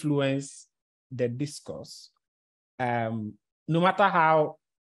to influence the discourse. No matter how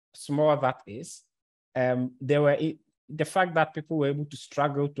small that is, the fact that people were able to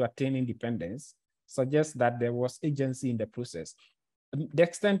struggle to attain independence suggests that there was agency in the process. The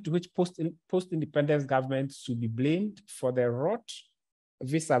extent to which post-independence governments should be blamed for the rot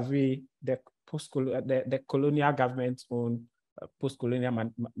vis-a-vis the colonial government's own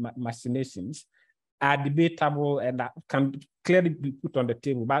post-colonial machinations are debatable and can clearly be put on the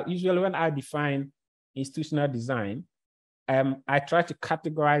table. But usually when I define institutional design, I try to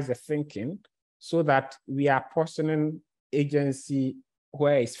categorize the thinking so that we are portioning agency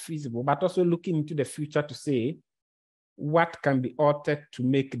where it's feasible, but also looking into the future to say what can be altered to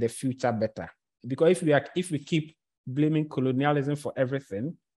make the future better. Because if we keep blaming colonialism for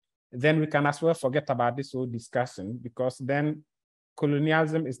everything, then we can as well forget about this whole discussion, because then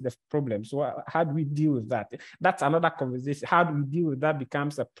colonialism is the problem. So how do we deal with that? That's another conversation. How do we deal with that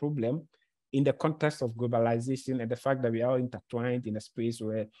becomes a problem in the context of globalization and the fact that we are all intertwined in a space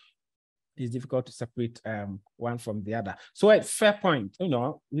where it's difficult to separate one from the other. So a fair point,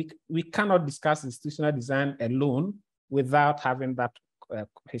 we cannot discuss institutional design alone without having that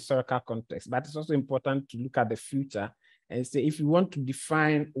historical context. But it's also important to look at the future and say, if you want to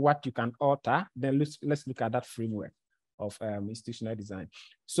define what you can alter, then let's look at that framework of institutional design.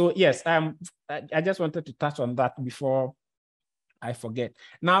 So yes, I just wanted to touch on that before I forget.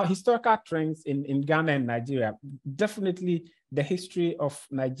 Now, historical trends in Ghana and Nigeria, definitely the history of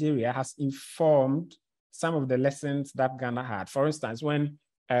Nigeria has informed some of the lessons that Ghana had. For instance, when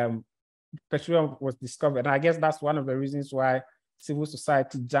petroleum was discovered, I guess that's one of the reasons why civil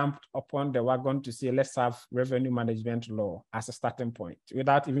society jumped upon the wagon to say, let's have revenue management law as a starting point,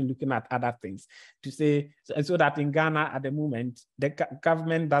 without even looking at other things, to say, so that in Ghana at the moment, the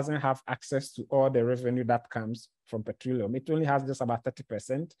government doesn't have access to all the revenue that comes from petroleum. It only has just about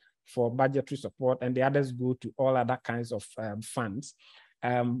 30% for budgetary support, and the others go to all other kinds of funds,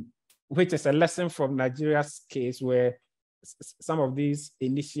 which is a lesson from Nigeria's case, where some of these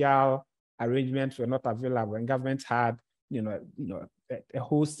initial arrangements were not available, and governments had a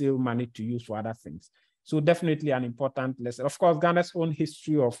wholesale money to use for other things. So definitely an important lesson. Of course, Ghana's own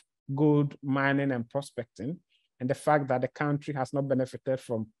history of gold mining and prospecting, and the fact that the country has not benefited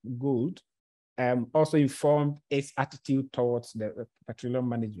from gold, also informed its attitude towards the petroleum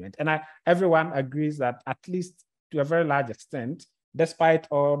management. And everyone agrees that, at least to a very large extent, despite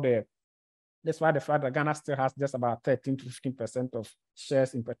the fact that Ghana still has just about 13 to 15% of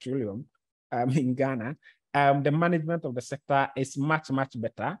shares in petroleum in Ghana, the management of the sector is much, much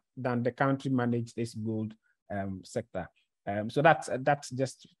better than the country managed its gold sector. So that's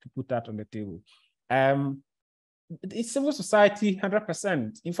just to put that on the table. It's civil society,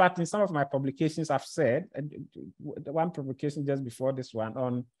 100%. In fact, in some of my publications, I've said, one publication just before this one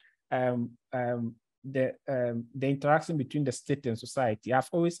on the interaction between the state and society, I've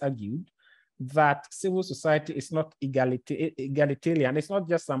always argued that civil society is not egalitarian. It's not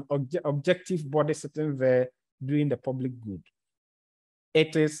just some objective body sitting there doing the public good.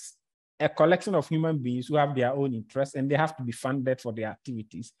 It is a collection of human beings who have their own interests, and they have to be funded for their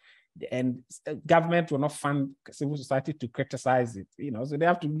activities. And government will not fund civil society to criticize it, so they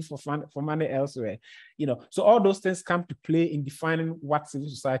have to look for money elsewhere, So all those things come to play in defining what civil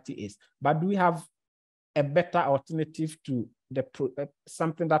society is. But do we have a better alternative to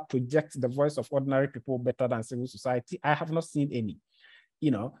something that projects the voice of ordinary people better than civil society? I have not seen any.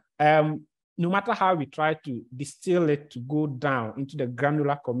 No matter how we try to distill it to go down into the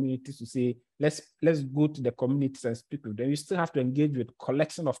granular communities to say, let's go to the communities and speak with them, you still have to engage with a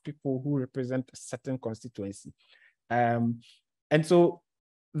collection of people who represent a certain constituency. And so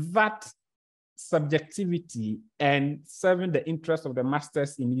that subjectivity and serving the interests of the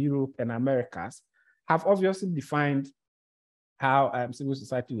masters in Europe and Americas have obviously defined how civil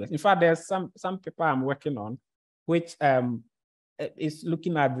society works. In fact, there's some paper I'm working on, which is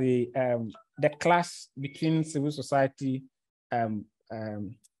looking at the clash between civil society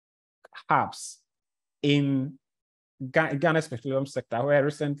hubs in Ghana's petroleum sector, where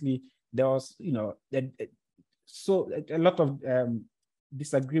recently there was, a lot of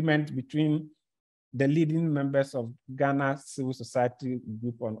disagreement between the leading members of Ghana's civil society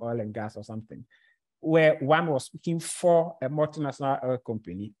group on oil and gas or something, where one was speaking for a multinational oil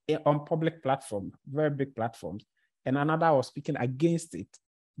company on public platform, very big platforms, and another was speaking against it,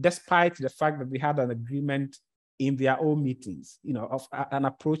 despite the fact that they had an agreement in their own meetings, of an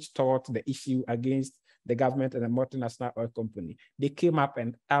approach towards the issue against the government and a multinational oil company. They came up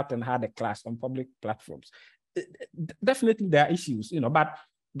and had a clash on public platforms. Definitely there are issues, but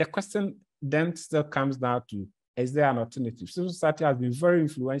the question then still comes down to, is there an alternative? Civil society has been very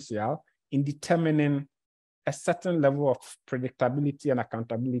influential in determining a certain level of predictability and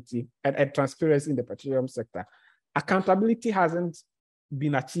accountability and transparency in the petroleum sector. Accountability hasn't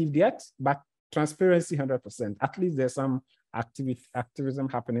been achieved yet, but transparency 100%. At least there's some activism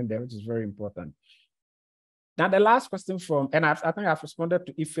happening there, which is very important. Now, the last question and I think I've responded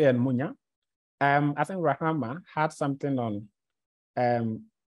to Ife and Munya. I think Rahama had something on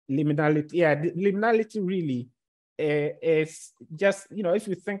liminality. Yeah, liminality really is just, if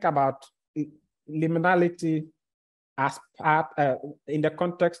you think about liminality as part in the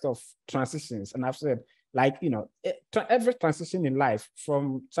context of transitions, and I've said, every transition in life,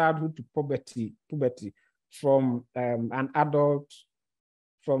 from childhood to puberty, from an adult,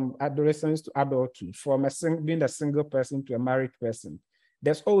 from adolescence to adulthood, from being a single person to a married person,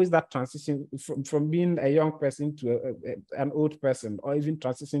 there's always that transition from being a young person to an old person, or even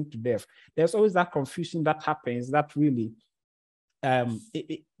transition to death. There's always that confusion that happens that really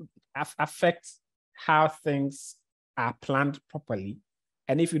it affects how things are planned properly.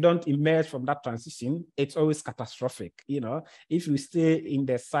 And if you don't emerge from that transition, it's always catastrophic. If you stay in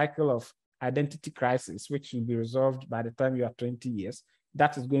the cycle of identity crisis, which will be resolved by the time you are 20 years,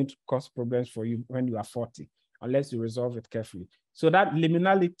 that is going to cause problems for you when you are 40, unless you resolve it carefully. So that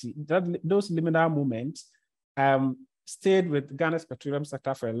liminality, those liminal moments stayed with Ghana's petroleum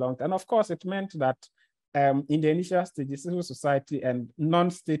sector for a long time. And of course, it meant that in the initial stages, civil society and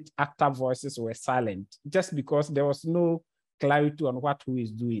non-state actor voices were silent, just because there was no clarity on who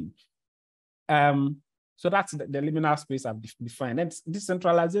is doing. So that's the liminal space I've defined. And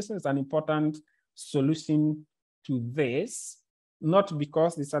decentralization is an important solution to this, not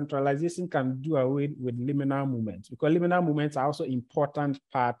because decentralization can do away with liminal movements, because liminal movements are also important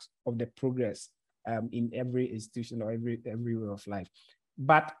part of the progress in every institution or every way of life.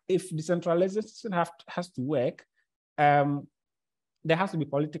 But if decentralization has to work, there has to be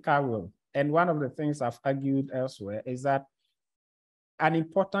political will. And one of the things I've argued elsewhere is that an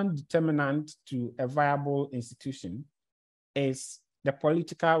important determinant to a viable institution is the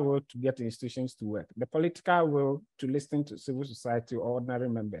political will to get institutions to work, the political will to listen to civil society or ordinary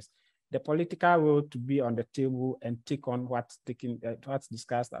members, the political will to be on the table and take on what's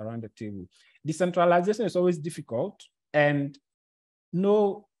discussed around the table. Decentralization is always difficult, and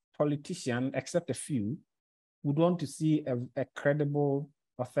no politician, except a few, would want to see a credible,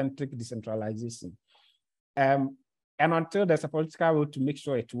 authentic decentralization. And until there's a political will to make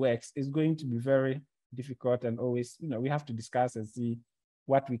sure it works, it's going to be very difficult, and always, we have to discuss and see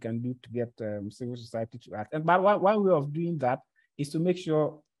what we can do to get civil society to act. And but one way of doing that is to make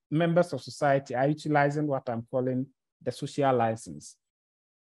sure members of society are utilizing what I'm calling the social license.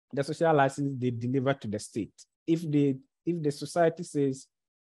 The social license they deliver to the state. If the society says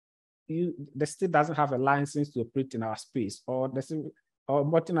the state doesn't have a license to operate in our space, or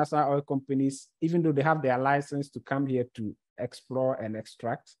multinational oil companies, even though they have their license to come here to explore and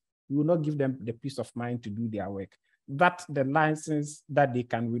extract, we will not give them the peace of mind to do their work. That the license that they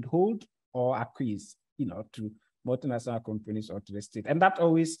can withhold or acquiesce, to multinational companies or to the state. And that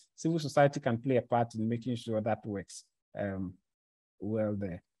always civil society can play a part in making sure that works well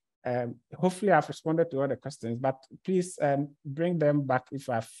there. Hopefully I've responded to all the questions, but please bring them back if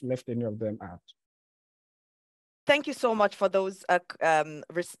I've left any of them out. Thank you so much for those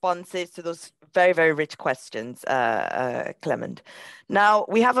responses to those very, very rich questions, Clement. Now,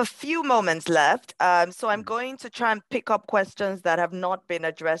 we have a few moments left, so I'm going to try and pick up questions that have not been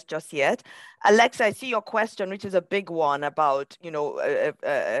addressed just yet. Alexa, I see your question, which is a big one about,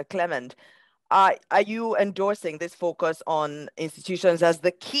 Clement. Are you endorsing this focus on institutions as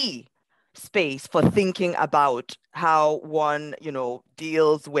the key space for thinking about how one,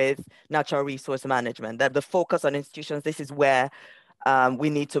 deals with natural resource management? That the focus on institutions, this is where we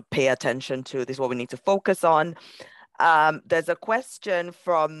need to pay attention to. This is what we need to focus on. There's a question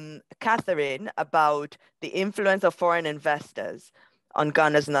from Catherine about the influence of foreign investors on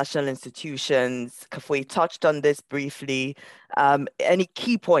Ghana's national institutions. Kafui touched on this briefly. Any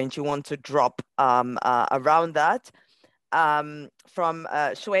key points you want to drop around that? From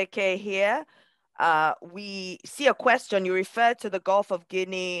Shweke here, we see a question. You referred to the Gulf of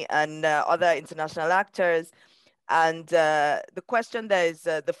Guinea and other international actors. And the question there is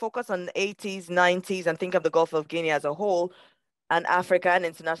the focus on 80s, 90s, and think of the Gulf of Guinea as a whole, and Africa and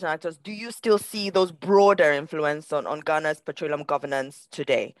international actors. Do you still see those broader influence on Ghana's petroleum governance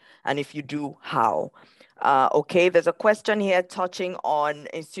today? And if you do, how? Okay, there's a question here touching on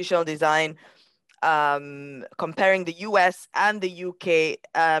institutional design, comparing the US and the UK.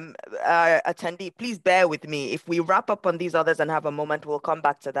 Attendee, please bear with me. If we wrap up on these others and have a moment, we'll come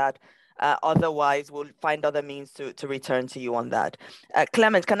back to that. Otherwise, we'll find other means to return to you on that.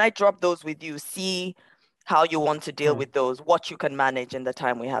 Clement, can I drop those with you? See how you want to deal with those, what you can manage in the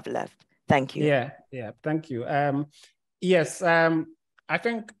time we have left. Thank you. Yeah, thank you. Yes, I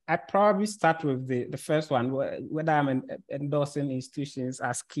think I probably start with the first one, whether I'm endorsing institutions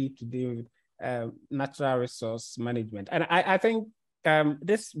as key to deal with natural resource management. And I think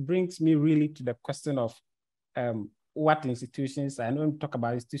this brings me really to the question of what institutions, and when we talk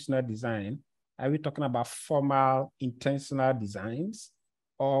about institutional design, are we talking about formal intentional designs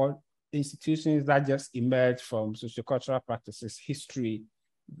or institutions that just emerge from sociocultural practices, history,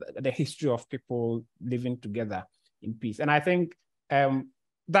 the history of people living together in peace? And I think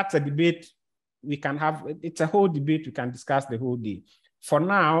that's a debate we can have. It's a whole debate we can discuss the whole day. For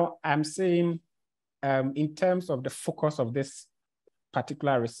now, I'm saying in terms of the focus of this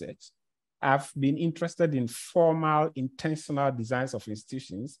particular research, I've been interested in formal intentional designs of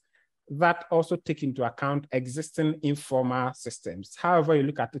institutions that also take into account existing informal systems. However you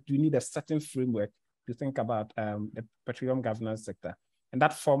look at it, you need a certain framework to think about the petroleum governance sector, and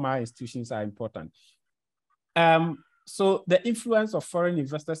that formal institutions are important. So the influence of foreign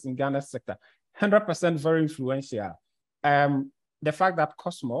investors in Ghana's sector, 100% very influential. The fact that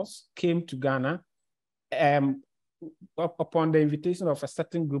Cosmos came to Ghana upon the invitation of a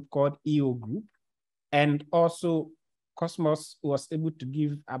certain group called EO Group, and also Cosmos was able to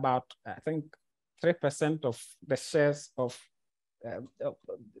give about, I think, 3% of the shares of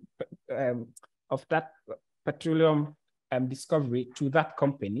that petroleum discovery to that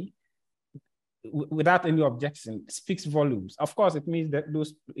company without any objection, speaks volumes. Of course, it means that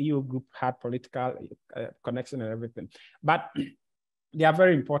those EO Group had political connection and everything, but they are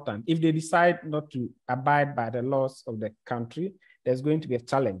very important. If they decide not to abide by the laws of the country, there's going to be a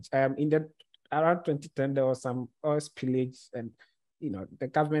challenge. Around 2010, there was some oil spillage, and the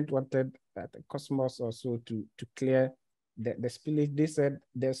government wanted the Cosmos also to clear the spillage. They said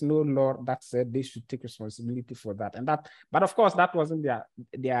there's no law that said they should take responsibility for that. And but of course, that wasn't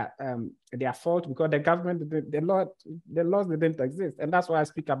their fault, because the government, the laws didn't exist. And that's why I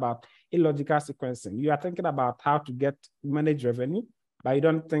speak about illogical sequencing. You are thinking about how to manage revenue, but you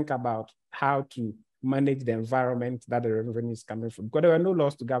don't think about how to manage the environment that the revenue is coming from, because there were no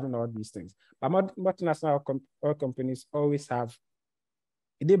laws to govern all these things. But multinational oil companies always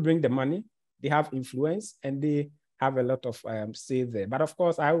they bring the money, they have influence, and they have a lot of say there. But of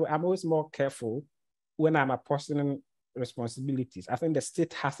course, I'm always more careful when I'm apportioning responsibilities. I think the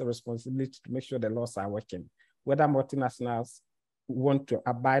state has a responsibility to make sure the laws are working. Whether multinationals want to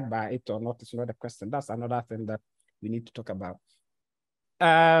abide by it or not is not a question. That's another thing that we need to talk about.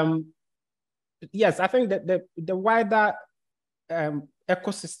 Yes, I think that the wider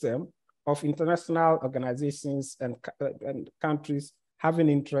ecosystem of international organizations and countries having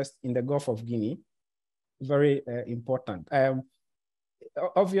interest in the Gulf of Guinea, very important.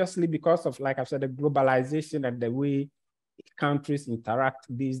 Obviously, because of, like I said, the globalization and the way countries interact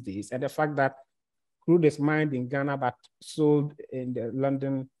these days, and the fact that crude is mined in Ghana but sold in the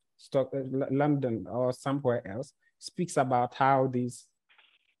London or somewhere else speaks about how these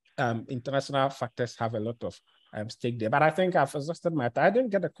international factors have a lot of stake there. But I think I've exhausted my time. I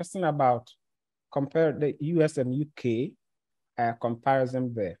didn't get a question about compare the US and UK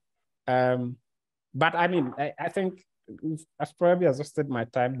comparison there. But I mean, I think I've probably exhausted my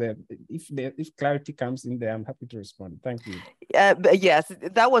time there. If clarity comes in there, I'm happy to respond. Thank you. Yes,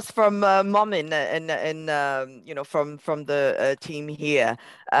 that was from Momin and you know, from the team here.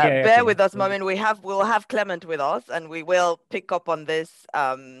 Bear with us, Momin. We'll have Clement with us, and we will pick up on this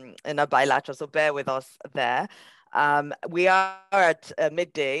in a bilateral. So bear with us there. We are at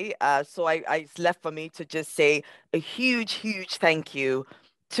midday, so it's left for me to just say a huge thank you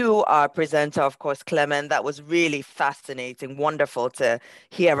to our presenter, of course, Clement. That was really fascinating, wonderful to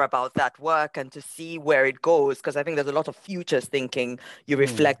hear about that work and to see where it goes, because I think there's a lot of futures thinking you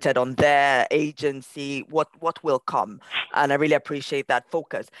reflected on their agency, what will come. And I really appreciate that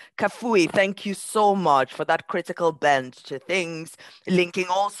focus. Kafui, thank you so much for that critical bend to things, linking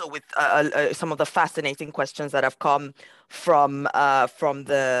also with some of the fascinating questions that have come from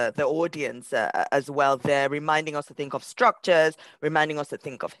the audience as well there, reminding us to think of structures, reminding us to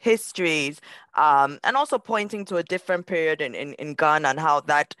think of histories, and also pointing to a different period in Ghana and how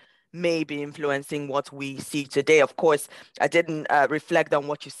that may be influencing what we see today. Of course, I didn't reflect on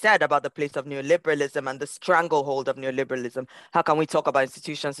what you said about the place of neoliberalism and the stranglehold of neoliberalism. How can we talk about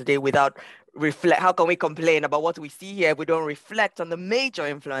institutions today without how can we complain about what we see here if we don't reflect on the major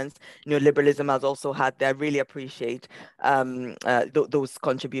influence neoliberalism has also had there? I really appreciate those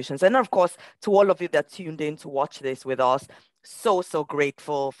contributions. And of course, to all of you that tuned in to watch this with us, so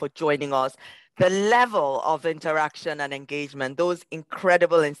grateful for joining us. The level of interaction and engagement, those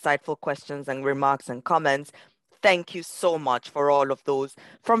incredible, insightful questions and remarks and comments. Thank you so much for all of those.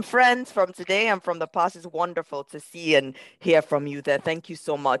 From friends from today and from the past, it's wonderful to see and hear from you there. Thank you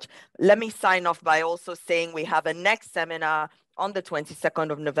so much. Let me sign off by also saying we have a next seminar on the 22nd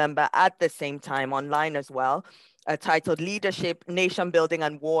of November at the same time, online as well. Titled Leadership, Nation Building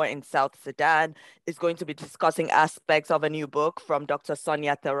and War in South Sudan, is going to be discussing aspects of a new book from Dr.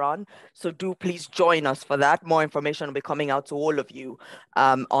 Sonia Theron. So do please join us for that. More information will be coming out to all of you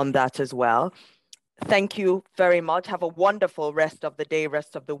on that as well. Thank you very much. Have a wonderful rest of the day,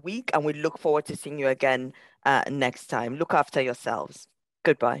 rest of the week, and we look forward to seeing you again next time. Look after yourselves.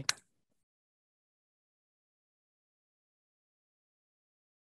 Goodbye.